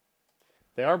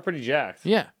 They are pretty jacked.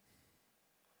 Yeah.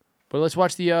 But let's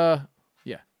watch the,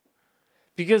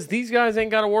 Because these guys ain't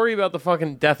got to worry about the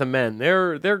fucking death of men.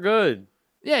 They're good.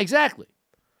 Yeah, exactly.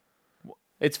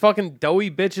 It's fucking doughy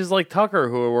bitches like Tucker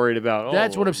who are worried about.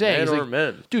 That's what I'm saying. Men It's or like-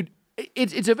 men. Dude,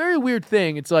 it's a very weird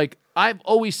thing. It's like, I've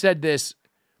always said this,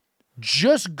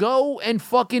 just go and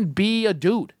fucking be a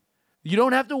dude. You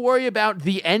don't have to worry about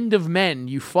the end of men,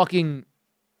 you fucking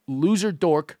loser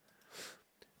dork.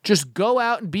 Just go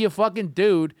out and be a fucking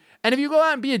dude. And if you go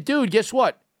out and be a dude, guess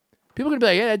what? People are going to be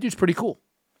like, yeah, that dude's pretty cool.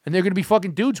 And they're going to be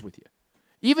fucking dudes with you.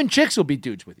 Even chicks will be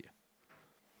dudes with you.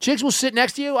 Chicks will sit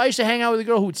next to you. I used to hang out with a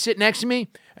girl who would sit next to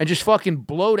me and just fucking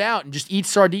bloat out and just eat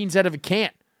sardines out of a can.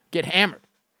 Get hammered.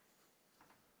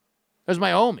 That was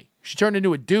my homie. She turned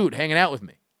into a dude hanging out with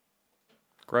me.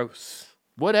 Gross.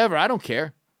 Whatever. I don't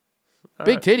care.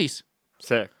 Big titties.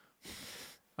 Sick.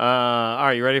 All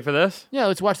right, you ready for this? Yeah,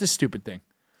 let's watch this stupid thing.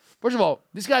 First of all,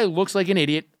 this guy looks like an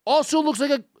idiot. Also looks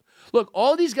like a... Look,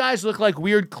 all these guys look like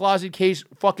weird closet case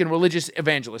fucking religious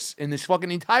evangelists in this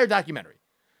fucking entire documentary.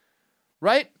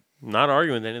 Right? Not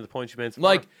arguing any of the points you made. So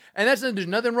Like, far. and there's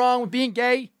nothing wrong with being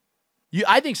gay.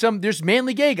 I think there's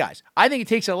manly gay guys. I think it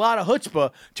takes a lot of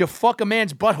chutzpah to fuck a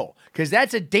man's butthole because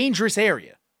that's a dangerous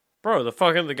area. Bro,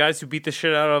 the guys who beat the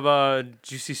shit out of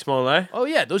Juicy Smollett. Oh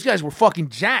yeah, those guys were fucking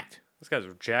jacked. Those guys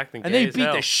were jacked and And gay they as beat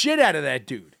hell. the shit out of that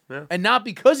dude. Yeah. And not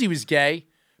because he was gay,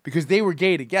 because they were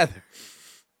gay together.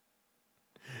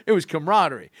 It was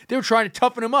camaraderie. They were trying to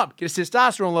toughen him up, get his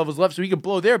testosterone levels up so he could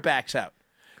blow their backs out.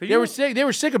 They were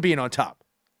sick of being on top.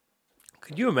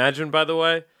 Could you imagine, by the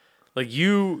way, like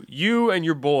you and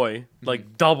your boy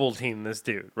like double team this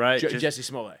dude, right? Jesse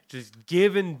Smollett. Just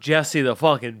giving Jesse the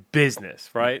fucking business,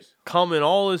 right? Come in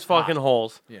all his fucking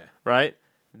holes, Yeah. right?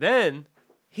 Then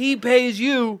he pays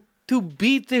you to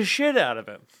beat the shit out of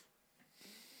him.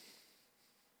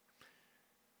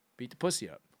 Beat the pussy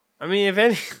up. I mean, if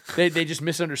any, They just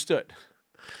misunderstood.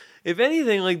 If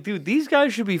anything, like, dude, these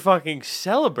guys should be fucking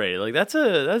celebrated. Like, that's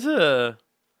a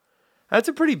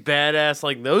pretty badass.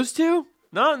 Like those two.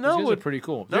 No, Those guys are pretty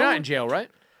cool. They're not in jail, right?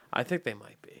 I think they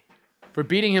might be. For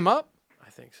beating him up? I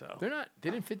think so. They're not. They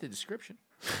didn't fit the description.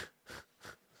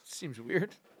 Seems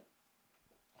weird.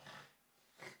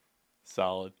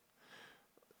 Solid.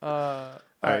 All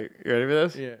right, you ready for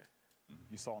this? Yeah.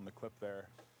 You saw in the clip there.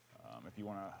 If you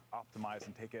want to optimize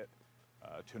and take it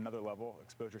to another level,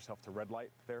 expose yourself to red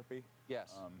light therapy.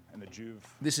 Yes. And the Juve.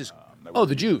 This is. that Oh, we're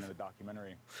the using Juve. in the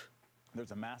documentary.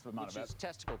 There's a massive amount Which of is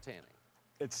testicle tanning.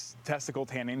 It's testicle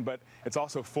tanning, but it's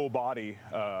also full body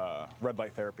red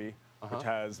light therapy, which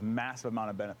has massive amount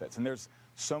of benefits. And there's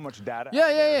so much data.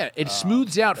 Yeah. It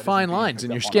smooths out that isn't fine being lines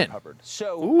in picked your up on skin. Uncovered.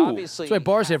 So obviously, That's why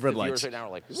bars half have red the viewers lights. right now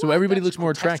are like, So "What? everybody That's looks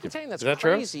more testicle attractive." tanning? That's Is that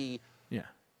true? crazy. Yeah.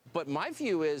 But my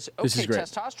view is, This okay, is great.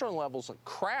 testosterone levels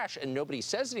crash and nobody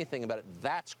says anything about it.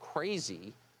 That's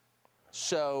crazy.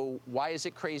 So why is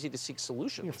it crazy to seek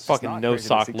solutions? It's Fucking not no crazy to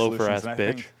sock seek loafer solutions, ass and I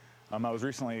bitch. think, I was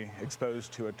recently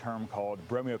exposed to a term called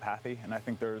bromeopathy, and I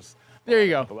think there's There you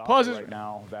go. people out Pause there this. right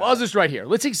now that Pause this right here.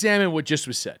 Let's examine what just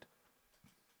was said.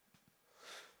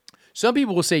 Some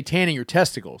people will say tanning your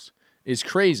testicles is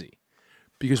crazy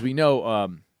because we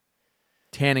know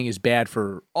tanning is bad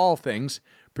for all things,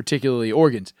 particularly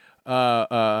organs.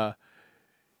 So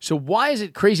why is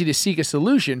it crazy to seek a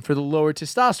solution for the lower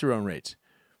testosterone rates?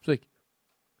 It's like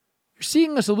you're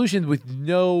seeking a solution with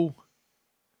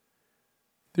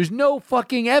there's no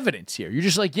fucking evidence here. You're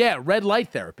just like, yeah, red light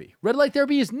therapy. Red light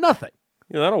therapy is nothing.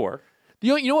 Yeah, that'll work.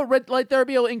 You know what red light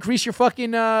therapy will increase your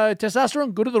fucking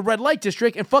testosterone? Go to the red light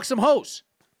district and fuck some hoes.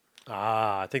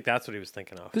 I think that's what he was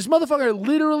thinking of. This motherfucker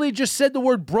literally just said the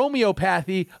word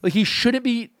bromeopathy like he shouldn't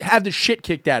have the shit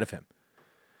kicked out of him.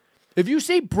 If you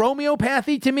say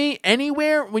bromeopathy to me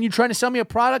anywhere when you're trying to sell me a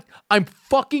product, I'm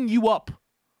fucking you up.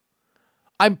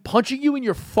 I'm punching you in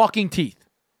your fucking teeth.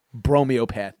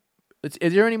 Bromeopath.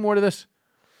 Is there any more to this?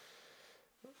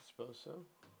 I suppose so.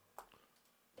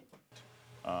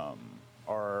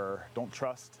 don't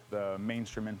trust the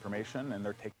mainstream information, and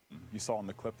they're taking. You saw in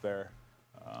the clip there.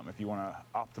 If you want to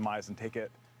optimize and take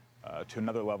it to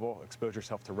another level, expose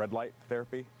yourself to red light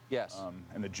therapy. Yes.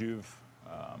 And the Juve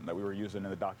that we were using in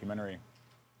the documentary.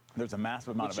 There's a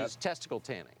massive amount Which of is testicle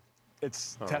tanning.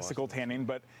 It's testicle tanning,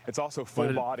 but it's also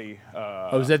full body.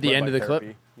 is that the red end of light the clip?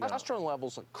 therapy. Testosterone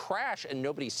levels crash and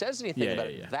nobody says anything about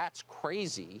it. That's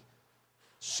crazy.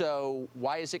 So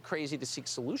why is it crazy to seek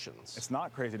solutions? It's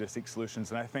not crazy to seek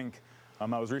solutions, and I think I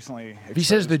was recently He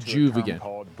says the exposed to a Juve term again.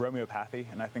 called bromeopathy,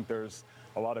 and I think there's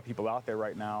a lot of people out there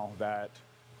right now that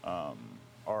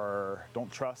don't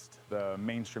trust the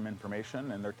mainstream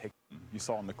information, and they're taking. You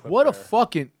saw in the clip. What a there.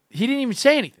 fucking... He didn't even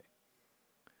say anything.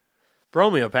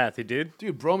 Bromeopathy, dude.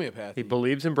 Dude, bromeopathy. He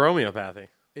believes in bromeopathy.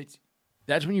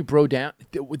 That's when you bro down.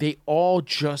 They all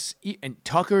just... And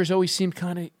Tucker's always seemed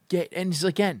kind of gay. And he's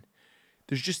again,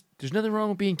 there's nothing wrong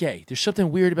with being gay. There's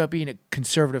something weird about being a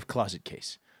conservative closet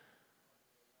case.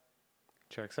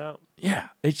 Checks out. Yeah,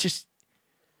 it's just...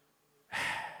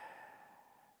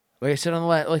 Like I said on the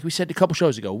like we said a couple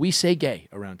shows ago, we say gay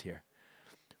around here.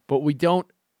 But we don't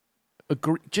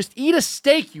agree. Just eat a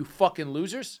steak, you fucking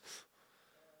losers.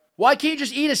 Why can't you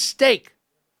just eat a steak?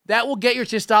 That will get your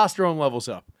testosterone levels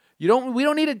up. We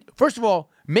don't need it. First of all,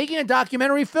 making a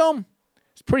documentary film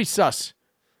is pretty sus.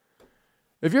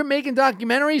 If you're making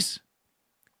documentaries,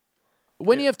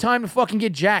 when do you have time to fucking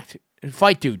get jacked and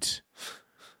fight dudes?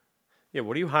 Yeah,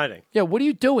 what are you hiding? Yeah, what are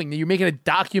you doing? You're making a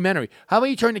documentary. How about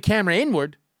you turn the camera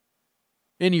inward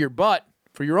into your butt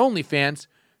for your OnlyFans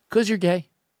because you're gay?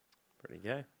 Pretty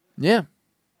gay. Yeah.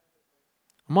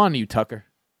 I'm on to you, Tucker.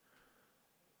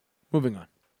 Moving on.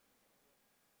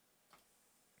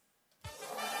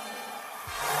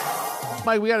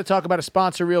 Mike, we got to talk about a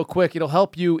sponsor real quick. It'll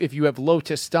help you if you have low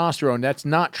testosterone. That's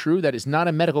not true. That is not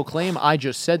a medical claim. I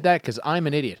just said that because I'm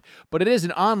an idiot. But it is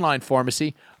an online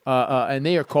pharmacy, and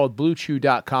they are called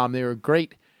BlueChew.com. They're a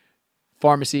great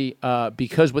pharmacy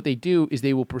because what they do is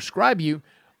they will prescribe you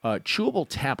chewable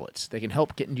tablets. They can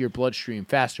help get into your bloodstream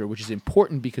faster, which is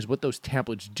important because what those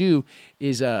tablets do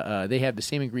is they have the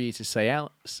same ingredients as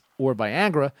Cialis or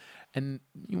Viagra, and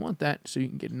you want that so you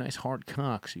can get a nice hard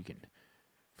cock so you can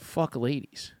fuck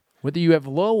ladies. Whether you have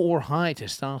low or high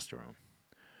testosterone,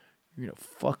 you're going to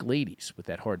fuck ladies with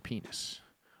that hard penis.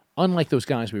 Unlike those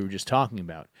guys we were just talking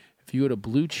about, if you go to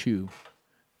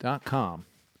BlueChew.com,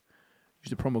 use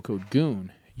the promo code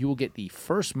GOON, you will get the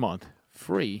first month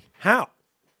free. How?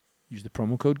 Use the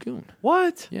promo code GOON.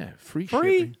 What? Yeah, free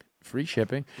shipping. Free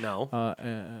shipping. No.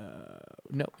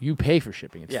 No, you pay for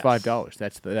shipping. It's Yes.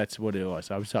 $5. That's what it was.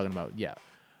 I was talking about,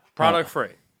 Product free.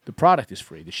 The product is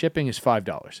free. The shipping is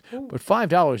 $5. But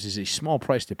 $5 is a small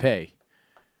price to pay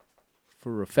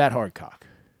for a fat hard cock.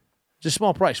 It's a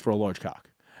small price for a large cock.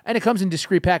 And it comes in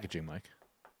discreet packaging, Mike.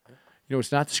 You know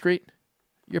what's not discreet?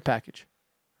 Your package.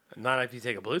 Not if you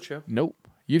take a Blue Chew. Nope.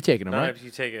 You've taken them, Not right? if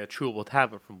you take a chewable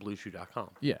tablet from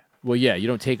BlueChew.com. Yeah. Well, yeah, you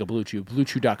don't take a Blue Chew.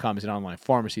 BlueChew.com is an online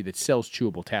pharmacy that sells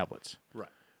chewable tablets. Right.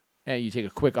 And you take a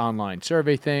quick online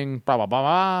survey thing, blah, blah, blah,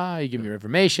 blah. You give them your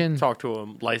information. Talk to a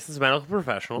licensed medical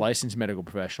professional. Licensed medical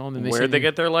professional. And then Where they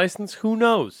get their license? Who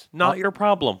knows? Not your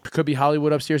problem. Could be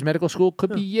Hollywood Upstairs Medical School.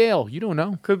 Could be Yale. You don't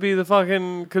know. Could be the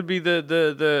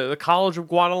College of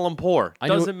Kuala Lumpur.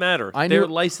 Doesn't matter. They're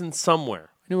licensed somewhere.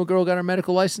 I knew a girl got her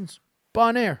medical license.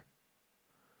 Bonaire.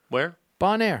 Where?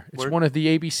 Bonaire. It's Where? one of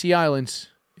the ABC islands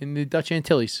in the Dutch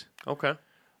Antilles. Okay.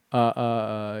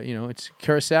 It's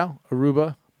Curacao,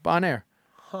 Aruba, Bonaire.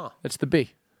 Huh. That's the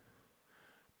B.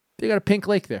 They got a pink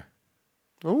lake there.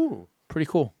 Ooh. Pretty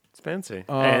cool. It's fancy.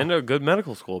 And a good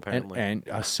medical school, apparently. And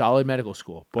a solid medical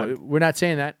school. But we're not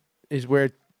saying that is where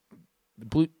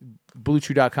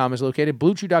BlueChew.com is located.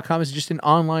 BlueChew.com is just an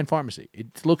online pharmacy.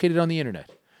 It's located on the internet.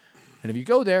 And if you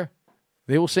go there,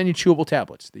 they will send you chewable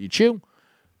tablets that you chew.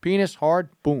 Penis, hard,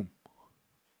 boom.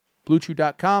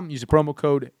 BlueChew.com. Use the promo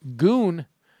code GOON.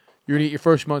 You're going to get your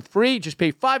first month free. Just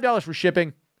pay $5 for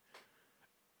shipping.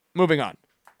 Moving on.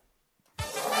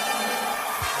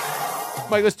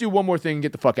 Mike, let's do one more thing and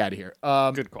get the fuck out of here.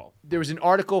 Good call. There was an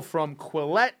article from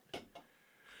Quillette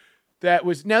that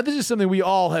was... Now, this is something we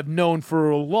all have known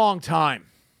for a long time.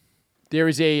 There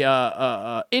is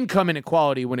a income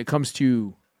inequality when it comes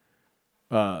to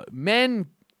men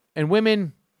and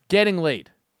women getting laid.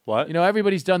 What? You know,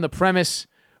 everybody's done the premise.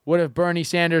 What if Bernie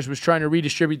Sanders was trying to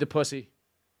redistribute the pussy? I'm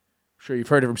sure you've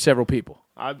heard it from several people.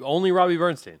 Only Robbie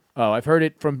Bernstein. Oh, I've heard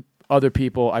it from other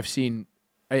people. I've seen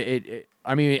it.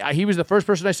 I mean, he was the first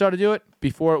person I saw to do it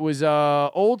before it was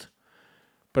old.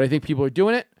 But I think people are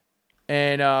doing it.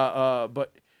 And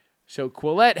so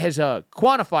Quillette has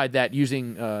quantified that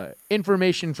using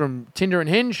information from Tinder and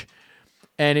Hinge.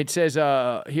 And it says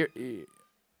here...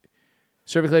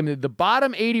 Survey claimed that the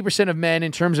bottom 80% of men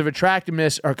in terms of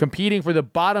attractiveness are competing for the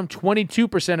bottom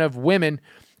 22% of women,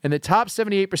 and the top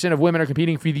 78% of women are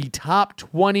competing for the top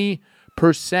 20%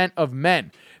 of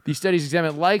men. These studies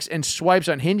examine likes and swipes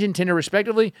on Hinge and Tinder,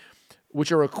 respectively,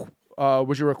 which are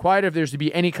required if there's to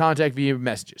be any contact via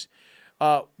messages.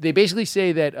 They basically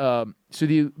say that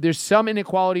there's some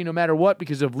inequality no matter what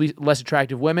because of less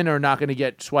attractive women are not going to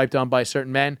get swiped on by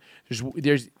certain men.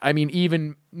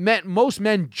 Even men, most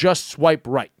men just swipe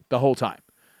right the whole time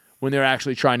when they're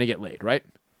actually trying to get laid, right?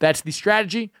 That's the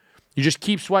strategy. You just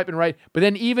keep swiping right. But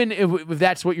then even if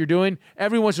that's what you're doing,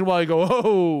 every once in a while you go,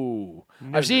 oh,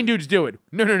 I've seen dudes do it.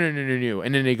 No.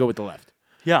 And then they go with the left.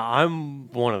 Yeah,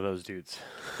 I'm one of those dudes.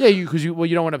 Yeah, because you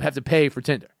don't want to have to pay for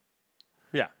Tinder.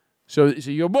 Yeah. So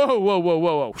you go,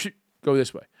 whoa. Go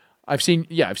this way. I've seen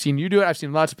you do it. I've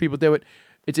seen lots of people do it.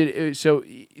 So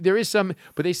there is some,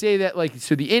 but they say that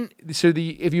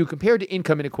if you compare to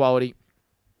income inequality,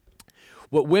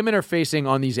 what women are facing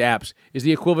on these apps is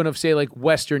the equivalent of, say, like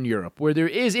Western Europe, where there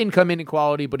is income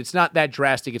inequality, but it's not that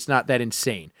drastic. It's not that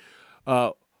insane.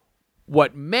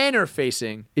 What men are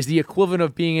facing is the equivalent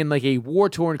of being in like a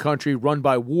war-torn country run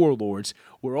by warlords,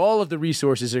 where all of the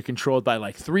resources are controlled by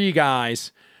like 3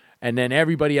 guys, and then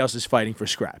everybody else is fighting for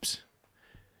scraps.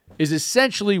 Is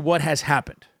essentially what has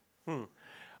happened.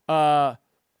 Now,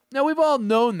 we've all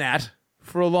known that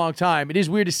for a long time. It is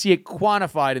weird to see it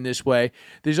quantified in this way.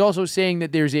 There's also saying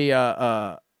that there's there's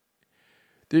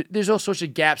all sorts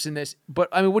of gaps in this. But,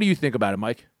 I mean, what do you think about it,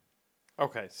 Mike?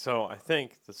 Okay, so I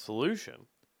think the solution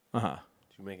to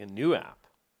make a new app,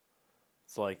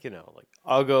 it's like, like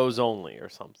Uggos only or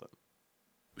something.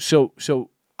 So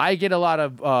I get a lot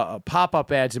of pop-up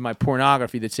ads in my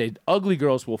pornography that say, ugly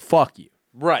girls will fuck you.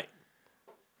 Right.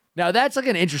 Now, that's like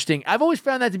I've always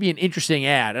found that to be an interesting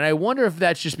ad, and I wonder if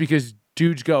that's just because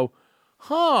dudes go,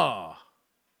 huh.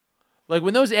 Like,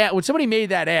 when somebody made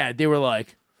that ad, they were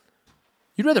like,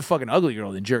 you'd rather fuck an ugly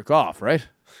girl than jerk off, right?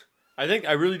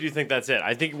 I really do think that's it.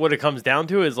 I think what it comes down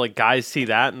to is, like, guys see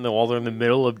that, and while they're in the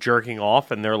middle of jerking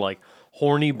off, and they're like,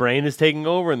 horny brain is taking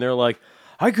over, and they're like,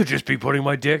 I could just be putting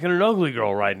my dick in an ugly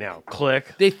girl right now.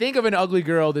 Click. They think of an ugly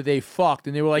girl that they fucked,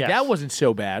 and they were like, that wasn't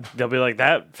so bad. They'll be like,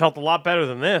 that felt a lot better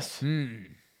than this.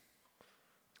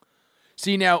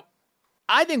 See, now,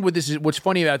 I think what's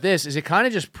funny about this is it kind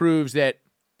of just proves that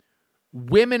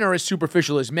women are as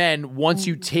superficial as men once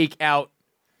you take out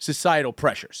societal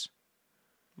pressures.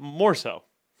 More so.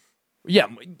 Yeah,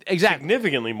 exactly.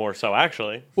 Significantly more so,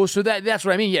 actually. Well, so that's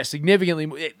what I mean. Yeah,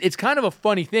 significantly. It's kind of a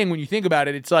funny thing when you think about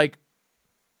it. It's like,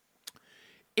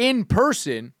 in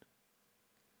person,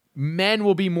 men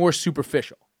will be more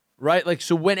superficial, right? Like,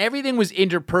 so when everything was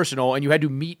interpersonal and you had to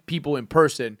meet people in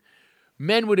person,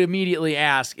 men would immediately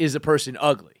ask, is the person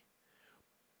ugly?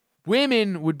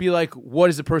 Women would be like, what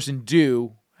does the person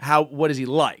do? What is he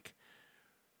like?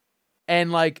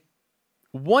 And like,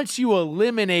 once you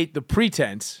eliminate the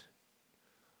pretense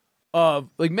of,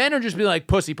 like, men are just being like,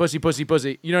 pussy, pussy, pussy,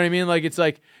 pussy. You know what I mean? Like, it's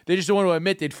like, they just don't want to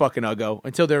admit they'd fucking uggo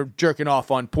until they're jerking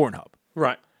off on Pornhub.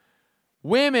 Right.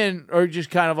 Women are just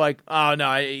kind of like, oh, no,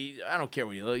 I don't care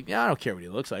what he looks like. Yeah, I don't care what he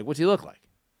looks like. What's he look like?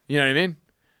 You know what I mean?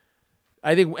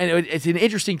 I think, and it's an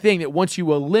interesting thing that once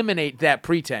you eliminate that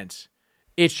pretense,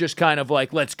 it's just kind of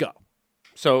like, let's go.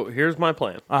 So here's my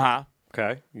plan. Uh-huh.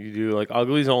 Okay. You do like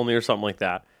uglies only or something like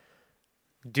that.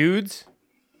 Dudes,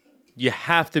 you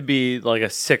have to be like a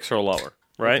 6 or lower,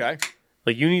 right? Okay.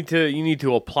 Like you need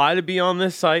to apply to be on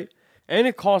this site, and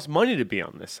it costs money to be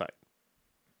on this site.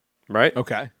 Right?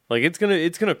 Okay. Like it's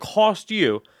gonna cost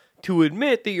you to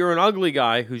admit that you're an ugly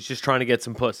guy who's just trying to get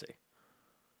some pussy.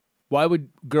 Why would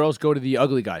girls go to the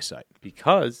ugly guy site?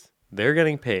 Because they're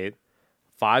getting paid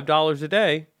 $5 a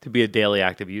day to be a daily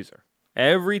active user.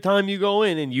 Every time you go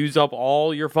in and use up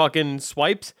all your fucking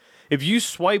swipes, if you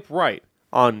swipe right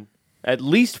on at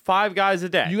least 5 guys a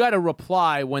day, You got to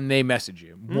reply when they message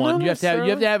you. One, Not you have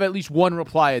to have at least one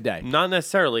reply a day. not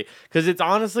necessarily, because it's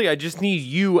honestly, I just need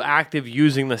you active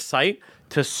using the site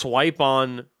to swipe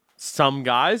on some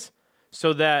guys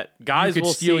so that guys You could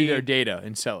will steal see their data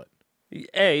and sell it.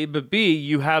 A, but B,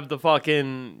 you have the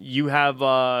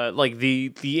like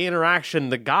the interaction,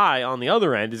 the guy on the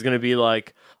other end is going to be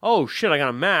like, oh shit, I got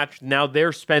a match. Now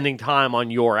they're spending time on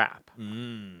your app.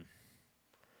 And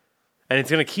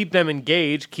it's going to keep them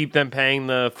engaged, keep them paying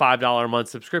the $5 a month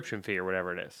subscription fee or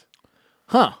whatever it is.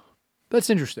 Huh. That's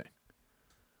interesting.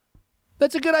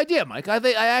 That's a good idea, Mike. I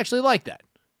actually like that.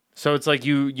 So it's like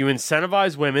you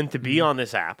incentivize women to be on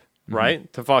this app,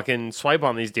 right? To fucking swipe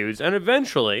on these dudes. And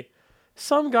eventually,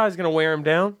 some guy's going to wear them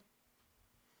down.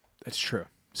 That's true.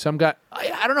 Some guy,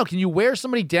 I don't know. Can you wear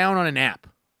somebody down on an app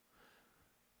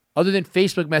other than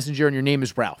Facebook Messenger and your name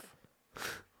is Ralph?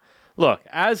 Look,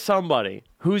 as somebody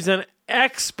who's an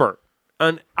expert,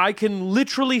 and I can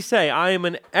literally say I am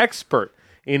an expert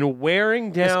in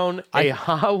wearing down a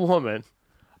hot woman.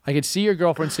 I could see your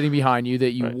girlfriend sitting behind you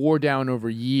that you wore down over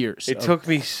years. It took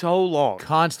me so long.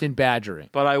 Constant badgering.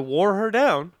 But I wore her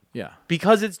down. Yeah.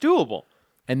 Because it's doable.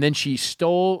 And then she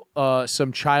stole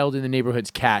some child in the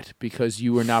neighborhood's cat because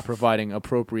you were not providing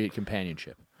appropriate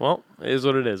companionship. Well, it is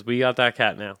what it is. We got that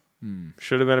cat now.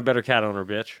 Should have been a better cat owner,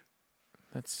 bitch.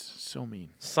 That's so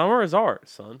mean. Summer is ours,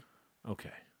 son.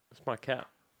 Okay. It's my cat.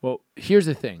 Well, here's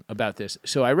the thing about this.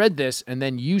 So I read this, and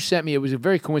then you sent me, it was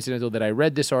very coincidental that I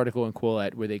read this article in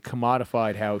Quillette where they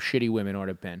commodified how shitty women ought to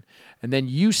have been. And then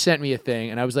you sent me a thing,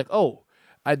 and I was like, oh,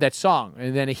 that song.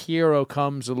 And then a hero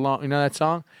comes along. You know that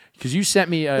song? Because you sent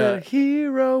me a... The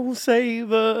hero will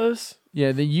save us.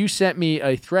 Yeah, then you sent me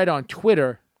a thread on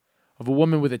Twitter of a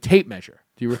woman with a tape measure.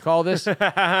 Do you recall this?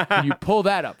 Can you pull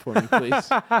that up for me, please?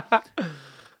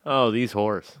 Oh, these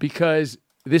whores. Because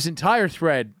this entire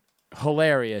thread,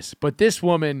 hilarious, but this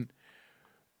woman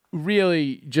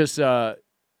really just, here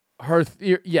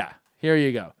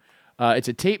you go. It's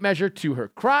a tape measure to her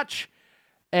crotch,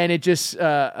 and it just,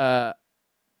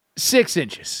 6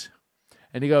 inches.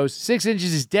 And he goes, 6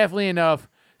 inches is definitely enough.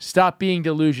 Stop being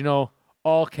delusional.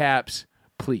 All caps,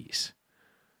 please.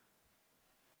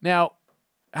 Now,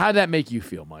 how'd that make you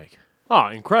feel, Mike? Oh,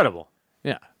 incredible.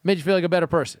 Yeah. Made you feel like a better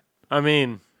person. I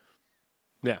mean,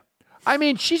 yeah. I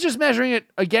mean, she's just measuring it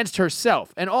against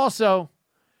herself. And also,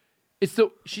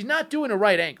 she's not doing a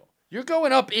right angle. You're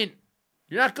going up in.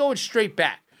 You're not going straight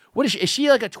back. What is she? Is she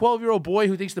like a 12-year-old boy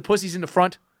who thinks the pussy's in the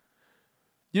front?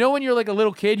 You know when you're like a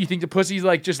little kid, you think the pussy's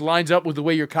like just lines up with the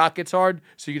way your cock gets hard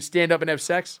so you can stand up and have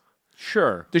sex?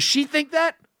 Sure. Does she think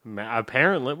that?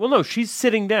 Apparently. Well, no, she's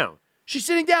sitting down. She's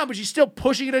sitting down, but she's still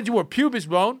pushing it into her pubis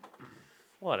bone.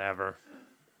 Whatever.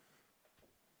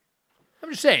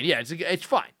 I'm just saying, yeah, it's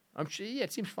fine. Yeah,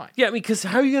 it seems fine. Yeah, I mean, because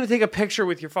how are you going to take a picture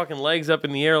with your fucking legs up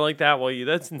in the air like that while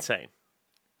that's insane.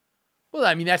 Well,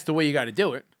 I mean, that's the way you got to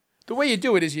do it. The way you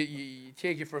do it is you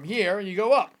take it from here and you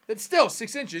go up. That's still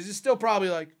 6 inches. It's still probably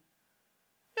like,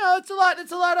 it's a lot.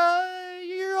 It's a lot of,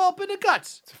 you're up in the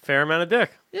guts. It's a fair amount of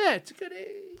dick. Yeah, it's good.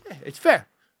 Yeah, it's fair.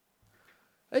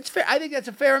 It's fair. I think that's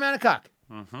a fair amount of cock.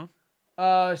 Mm-hmm.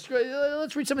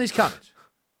 Let's read some of these comments.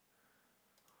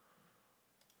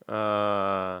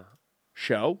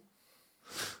 Show.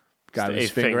 Got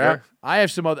his finger out. I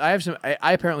have some other.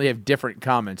 I apparently have different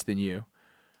comments than you.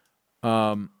 Hold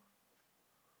on.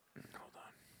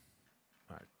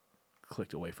 All right.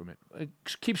 clicked away from it.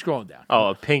 Keep scrolling down. Oh,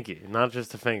 a pinky, not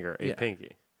just a finger. A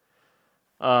pinky.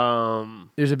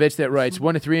 There's a bitch that writes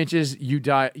 1 to 3 inches,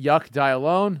 yuck, die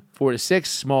alone. 4 to 6,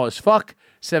 small as fuck.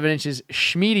 7 inches,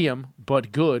 schmedium,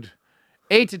 but good.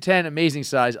 8 to 10, amazing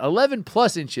size. 11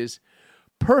 plus inches,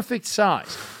 perfect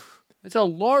size. That's a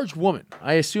large woman.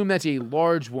 I assume that's a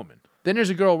large woman. Then there's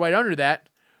a girl right under that.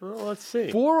 Well, let's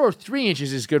see. 4 or 3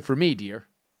 inches is good for me, dear.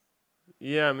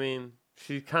 Yeah, I mean,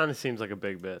 she kind of seems like a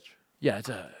big bitch. Yeah,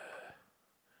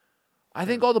 I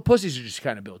think all the pussies are just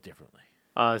kind of built differently.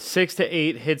 6 to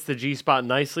 8 hits the G spot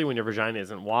nicely when your vagina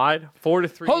isn't wide. 4 to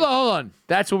 3. Hold on.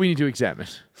 That's what we need to examine.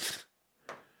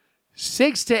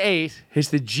 6 to 8 hits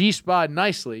the G spot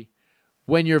nicely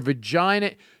when your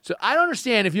vagina. So I don't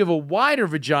understand if you have a wider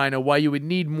vagina why you would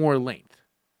need more length.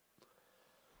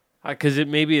 Because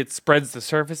maybe it spreads the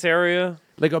surface area.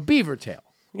 Like a beaver tail.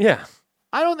 Yeah.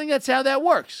 I don't think that's how that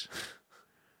works.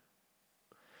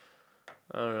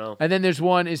 I don't know. And then there's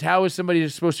one is how is somebody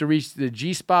supposed to reach the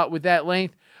G spot with that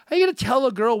length? How are you going to tell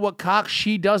a girl what cock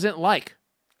she doesn't like?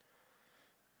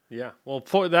 Yeah. Well,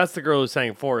 that's the girl who's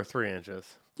saying 4 or 3 inches.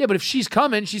 Yeah, but if she's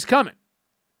coming, she's coming.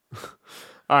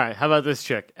 All right. How about this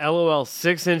chick? LOL,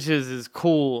 6 inches is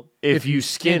cool if you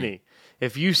skinny.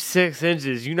 If you 6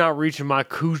 inches, you not reaching my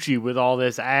coochie with all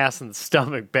this ass and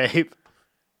stomach, babe.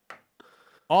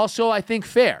 Also, I think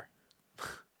fair.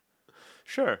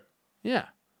 Sure. Yeah.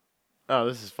 Oh,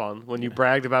 this is fun. When you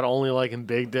bragged about only liking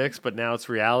big dicks, but now it's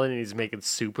reality and he's making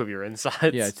soup of your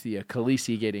insides. Yeah, it's the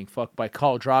Khaleesi getting fucked by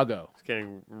Khal Drago. He's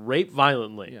getting raped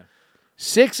violently. Yeah.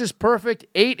 6 is perfect.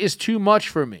 8 is too much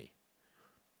for me.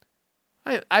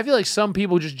 I feel like some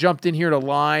people just jumped in here to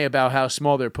lie about how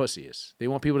small their pussy is. They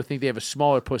want people to think they have a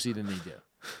smaller pussy than they do.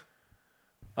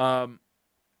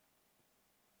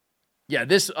 Yeah,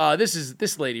 this is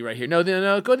this lady right here. No,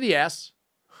 go to the ass.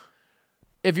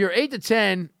 If you're 8 to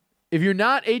 10, if you're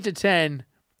not 8 to 10,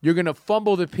 you're going to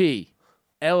fumble the P.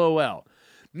 LOL.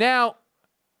 Now,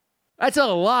 that's a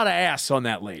lot of ass on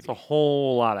that lady. It's a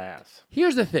whole lot of ass.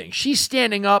 Here's the thing. She's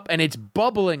standing up and it's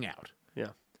bubbling out.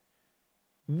 Yeah.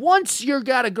 Once you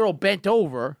got a girl bent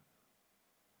over,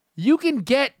 you can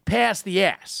get past the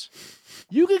ass.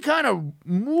 You can kind of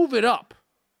move it up.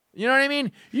 You know what I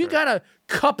mean? You can kind of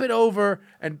cup it over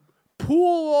and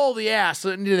pull all the ass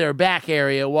into their back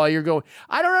area while you're going.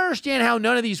 I don't understand how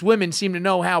none of these women seem to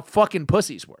know how fucking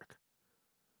pussies work.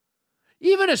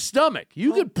 Even a stomach.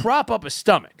 You could prop up a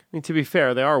stomach. I mean, to be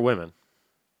fair, they are women.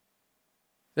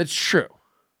 That's true.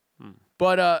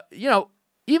 But,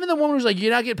 even the woman who's like,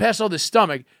 you're not getting past all the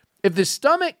stomach. If the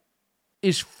stomach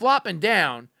is flopping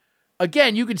down,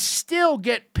 again, you can still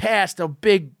get past a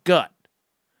big gut.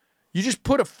 You just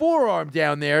put a forearm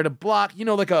down there to block,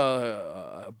 like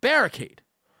a barricade.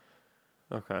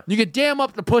 Okay. You can dam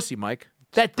up the pussy, Mike.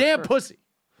 That damn pussy.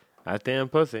 That damn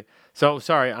pussy. So,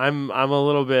 sorry, I'm a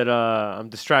little bit, I'm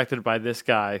distracted by this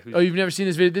guy. Oh, you've never seen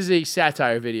this video? This is a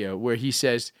satire video where he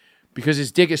says, because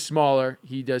his dick is smaller,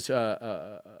 he does, he's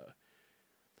got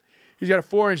a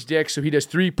 4-inch dick, so he does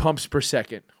 3 pumps per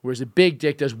second, whereas a big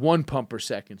dick does 1 pump per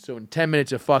second. So in 10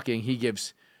 minutes of fucking, he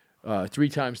gives 3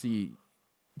 times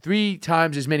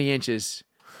as many inches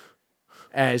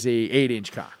as a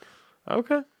 8-inch cock.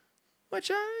 Okay.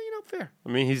 Which, fair. I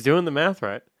mean, he's doing the math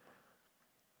right.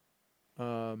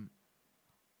 Hold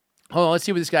on, let's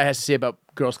see what this guy has to say about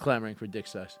girls clamoring for dick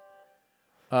size.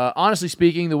 Honestly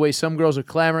speaking, the way some girls are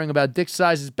clamoring about dick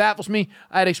sizes baffles me.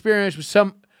 I had experience with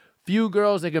some few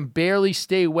girls that can barely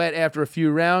stay wet after a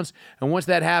few rounds, and once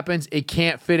that happens, it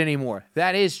can't fit anymore.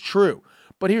 That is true.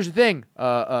 But here's the thing.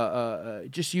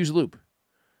 Just use lube.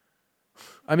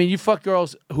 I mean, you fuck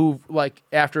girls who, like,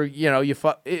 after, you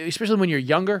fuck, especially when you're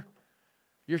younger,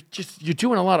 you're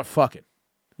doing a lot of fucking.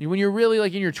 When you're really,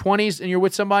 like, in your 20s and you're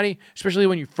with somebody, especially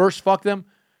when you first fuck them,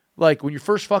 like, when you're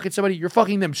first fucking somebody, you're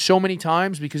fucking them so many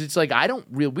times because it's like,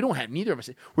 we don't have, neither of us,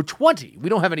 we're 20. We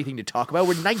don't have anything to talk about.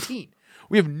 We're 19.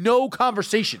 We have no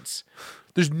conversations.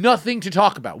 There's nothing to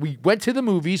talk about. We went to the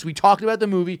movies, we talked about the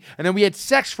movie, and then we had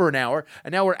sex for an hour,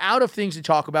 and now we're out of things to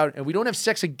talk about, and we don't have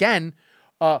sex again.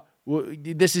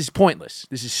 This is pointless.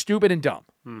 This is stupid and dumb.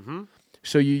 Mm-hmm.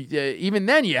 So you even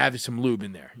then you have some lube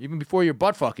in there. Even before you're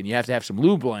butt fucking, you have to have some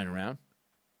lube lying around.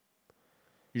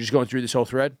 You're just going through this whole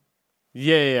thread?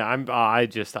 Yeah. I don't,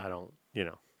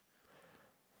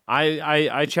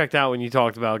 I checked out when you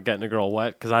talked about getting a girl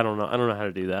wet because I don't know how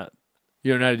to do that.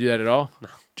 You don't know how to do that at all? No.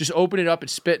 Just open it up and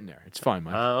spit in there. It's fine,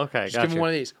 Mike. Okay, just give him one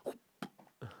of these.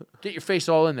 Get your face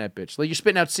all in that bitch. Like you're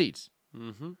spitting out seeds.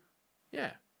 Mm-hmm.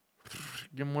 Yeah.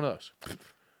 Give him one of those.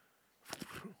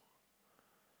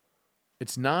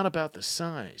 It's not about the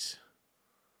size.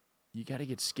 you got to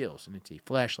get skills, and it's a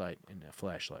flashlight and a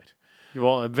flashlight.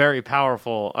 Well, a very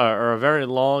powerful, or a very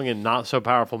long and not so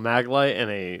powerful mag light, and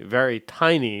a very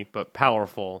tiny but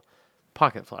powerful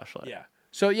pocket flashlight. Yeah.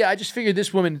 So yeah, I just figured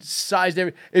this woman sized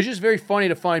every. It's just very funny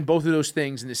to find both of those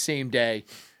things in the same day.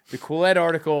 The Quillette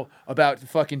article about the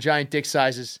fucking giant dick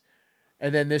sizes,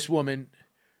 and then this woman.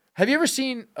 Have you ever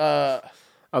seen? Oh,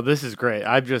 this is great.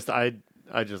 I just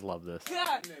love this.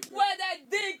 God, where that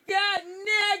dick got,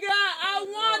 nigga? I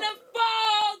wanna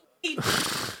fall.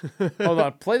 Hold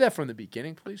on, play that from the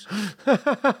beginning, please.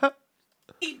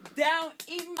 Eat down,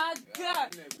 eat my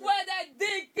gut. Where that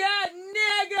dick got,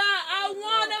 nigga? I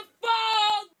wanna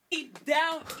fall. Eat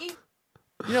down, eat.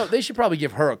 You know, they should probably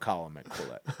give her a column at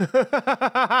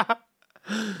Quillette.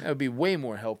 That would be way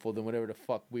more helpful than whatever the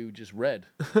fuck we just read.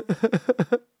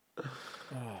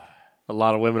 A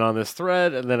lot of women on this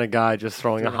thread, and then a guy just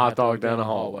throwing a hot dog down a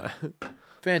hallway.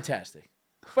 Fantastic.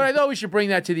 But I thought we should bring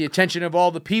that to the attention of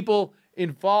all the people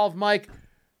involved, Mike.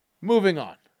 Moving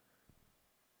on.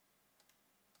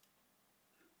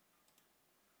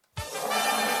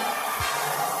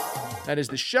 That is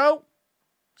the show.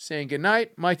 Saying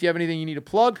goodnight. Mike, do you have anything you need to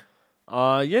plug?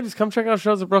 Yeah, just come check out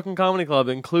shows at Brooklyn Comedy Club,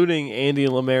 including Andy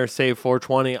and Lemaire Save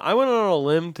 420. I went on a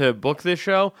limb to book this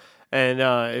show, and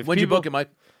if when'd you book it, Mike?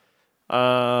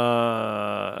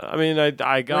 I mean, I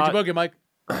got. When'd you book it, Mike?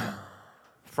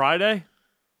 Friday.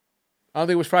 I don't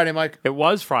think it was Friday, Mike. It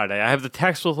was Friday. I have the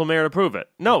text with Lemaire to prove it.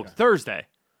 No, okay. Thursday.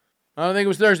 I don't think it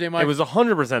was Thursday, Mike. It was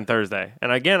 100% Thursday.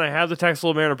 And again, I have the text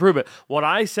with Lemaire to prove it. What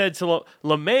I said to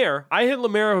Lemaire, I hit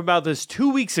Lemaire about this 2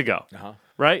 weeks ago.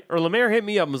 Right? Or Lemaire hit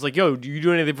me up and was like, yo, do you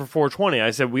do anything for 420?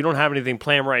 I said, we don't have anything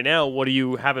planned right now. What do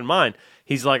you have in mind?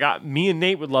 He's like, me and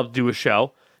Nate would love to do a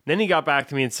show. Then he got back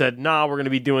to me and said, nah, we're going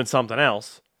to be doing something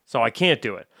else. So I can't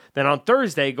do it. Then on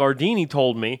Thursday, Gardini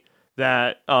told me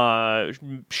that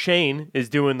Shane is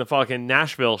doing the fucking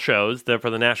Nashville shows for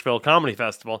the Nashville Comedy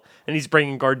Festival, and he's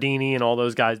bringing Gardini and all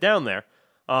those guys down there.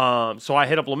 So I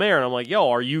hit up Lemaire, and I'm like, yo,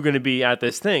 are you going to be at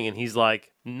this thing? And he's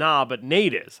like, nah, but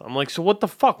Nate is. I'm like, so what the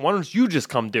fuck? Why don't you just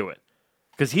come do it?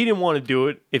 Because he didn't want to do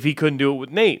it if he couldn't do it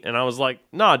with Nate. And I was like,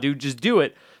 nah, dude, just do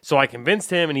it. So I convinced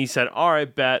him, and he said, all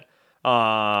right, bet.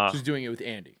 He's doing it with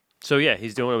Andy. So yeah,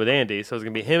 he's doing it with Andy. So it's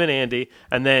going to be him and Andy.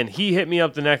 And then he hit me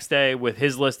up the next day with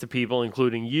his list of people,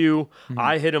 including you. Mm-hmm.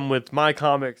 I hit him with my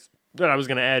comics that I was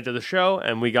going to add to the show,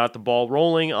 and we got the ball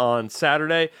rolling on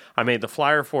Saturday. I made the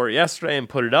flyer for it yesterday and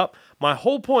put it up. My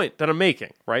whole point that I'm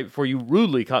making, right, before you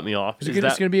rudely cut me off, is that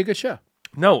it's going to be a good show.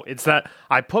 No, it's that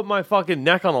I put my fucking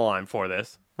neck on the line for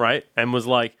this, right, and was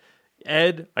like,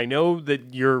 Ed, I know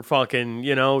that you're fucking,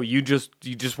 you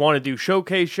just want to do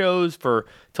showcase shows for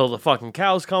till the fucking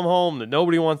cows come home that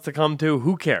nobody wants to come to.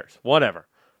 Who cares? Whatever,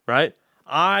 right?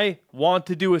 I want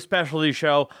to do a specialty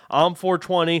show. I'm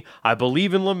 420. I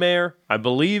believe in Lemaire. I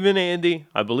believe in Andy.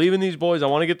 I believe in these boys. I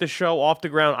want to get this show off the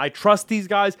ground. I trust these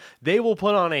guys. They will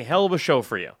put on a hell of a show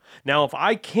for you. Now, if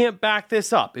I can't back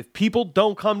this up, if people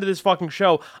don't come to this fucking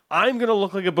show, I'm going to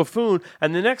look like a buffoon.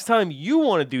 And the next time you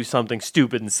want to do something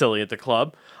stupid and silly at the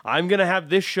club, I'm going to have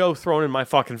this show thrown in my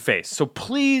fucking face. So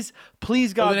please,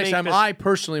 God, the next time I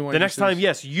personally want to the next time,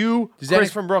 yes, you,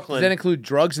 Chris from Brooklyn. Does that include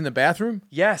drugs in the bathroom?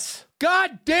 Yes.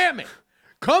 God damn it.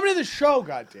 Come to the show,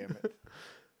 God damn it.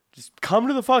 Just come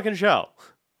to the fucking show.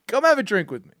 Come have a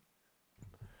drink with me.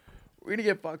 We're going to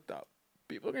get fucked up.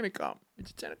 People are going to come.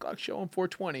 It's a 10 o'clock show on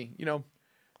 420.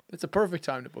 That's a perfect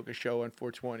time to book a show on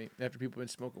 420 after people have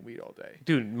been smoking weed all day.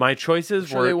 Dude, my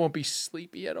choices were... they won't be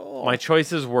sleepy at all. My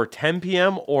choices were 10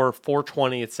 p.m. or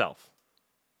 420 itself.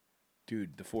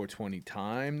 Dude, the 420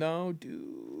 time, though,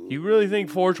 dude. You really think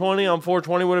 420 on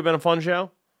 420 would have been a fun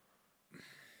show?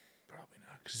 Probably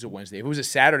not, because it's a Wednesday. If it was a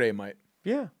Saturday, it might.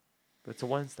 Yeah, but it's a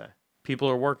Wednesday. People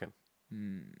are working.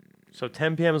 So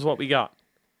 10 p.m. is what we got.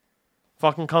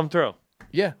 Fucking come through.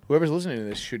 Yeah, whoever's listening to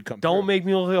this should come Don't through. make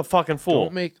me look like a fucking fool.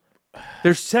 Don't make...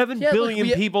 There's 7 billion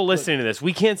people listening to this.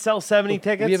 We can't sell 70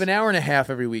 tickets? We have an hour and a half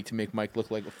every week to make Mike look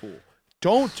like a fool.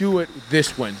 Don't do it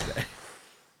this Wednesday.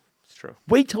 It's true.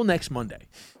 Wait till next Monday.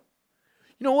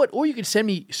 You know what? Or you can send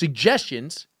me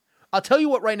suggestions. I'll tell you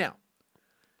what right now.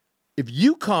 If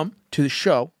you come to the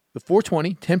show, the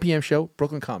 420, 10 p.m. show,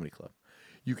 Brooklyn Comedy Club,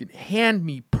 you can hand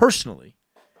me personally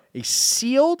a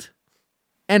sealed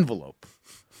envelope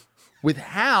with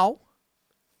how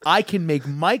I can make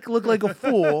Mike look like a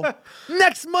fool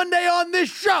next Monday on this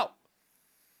show.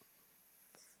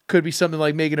 Could be something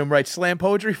like making him write slam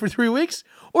poetry for 3 weeks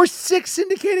or 6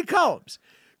 syndicated columns.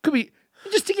 Could be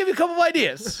just to give you a couple of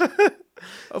ideas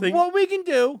of what we can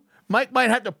do. Mike might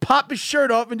have to pop his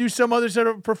shirt off and do some other sort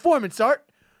of performance art.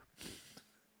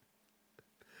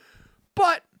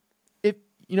 But if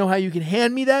You know how you can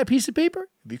hand me that piece of paper?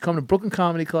 If you come to Brooklyn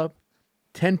Comedy Club,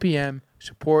 10 p.m.,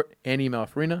 support Andy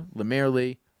Malfarina, Lemaire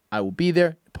Lee. I will be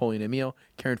there. Napoleon Emile,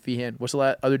 Karen Feehan. What's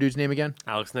the other dude's name again?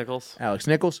 Alex Nichols. Alex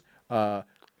Nichols.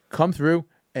 Come through,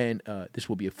 and this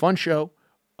will be a fun show.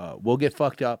 We'll get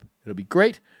fucked up. It'll be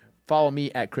great. Follow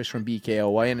me at Chris from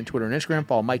BKLYN on Twitter and Instagram.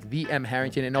 Follow Mike the M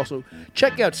Harrington, and also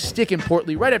check out Stick in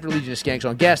Portly right after Legion of Skanks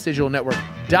on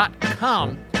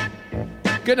GasDigitalNetwork.com.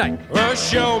 Good night. Well,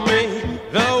 show me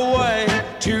the way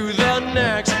to the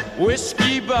next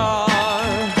whiskey bar.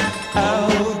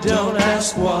 Oh, don't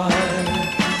ask why.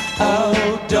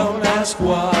 Oh, don't ask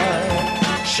why.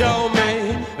 Show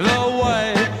me the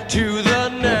way to the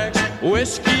next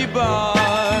whiskey bar.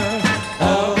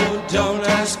 Oh, don't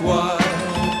ask why.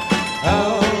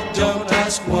 Oh, don't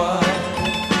ask why.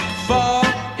 For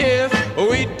if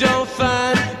we don't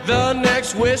find the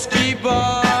next whiskey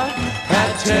bar,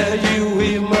 I tell you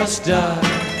we must die.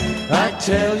 I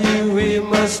tell you we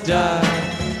must die.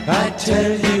 I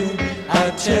tell you, I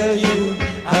tell you,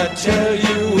 I tell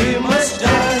you we must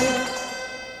die.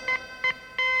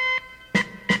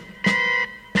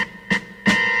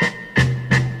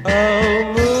 Oh,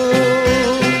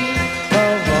 moon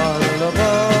of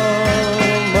Alabama,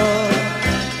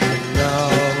 now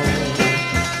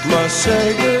must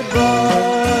say goodbye.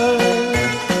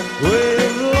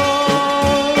 We've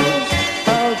lost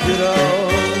our good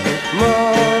old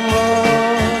mama.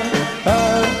 I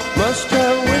must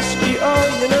have whiskey, oh,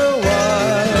 you know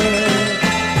why.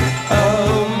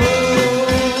 Oh,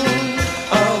 moon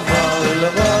of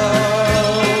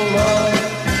Alabama,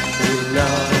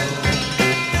 now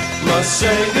must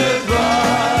say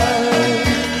goodbye.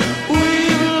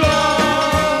 We've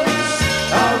lost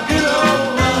our good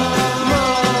old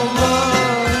mama.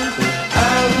 I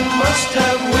must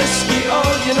have whiskey,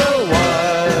 oh, you know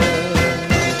why.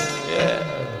 Yeah.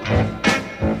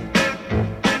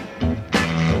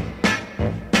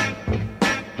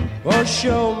 Oh,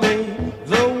 show me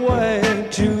the way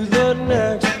to the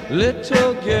next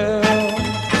little girl.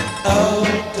 Oh,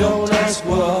 don't ask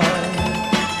why.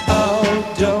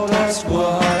 Oh, don't ask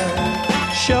why.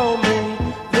 Show me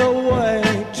the way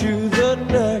to the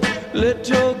next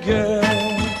little girl.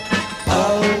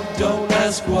 Oh, don't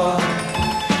ask why.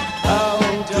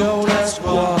 Oh, don't ask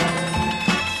why.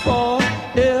 For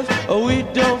if we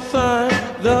don't find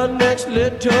the next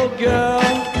little girl,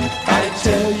 I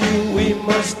tell you we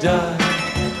must die.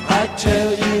 I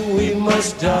tell you we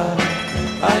must die.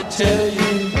 I tell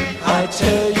you, I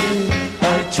tell you,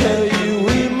 I tell you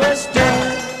we must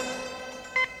die.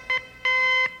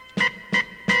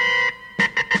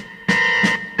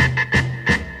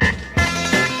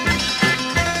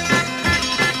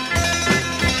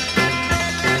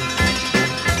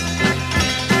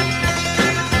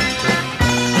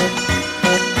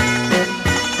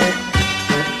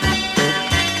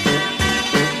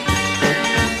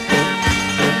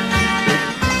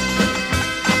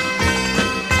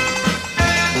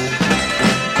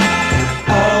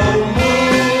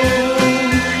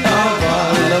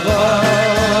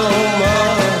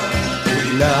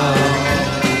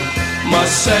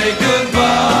 Say good.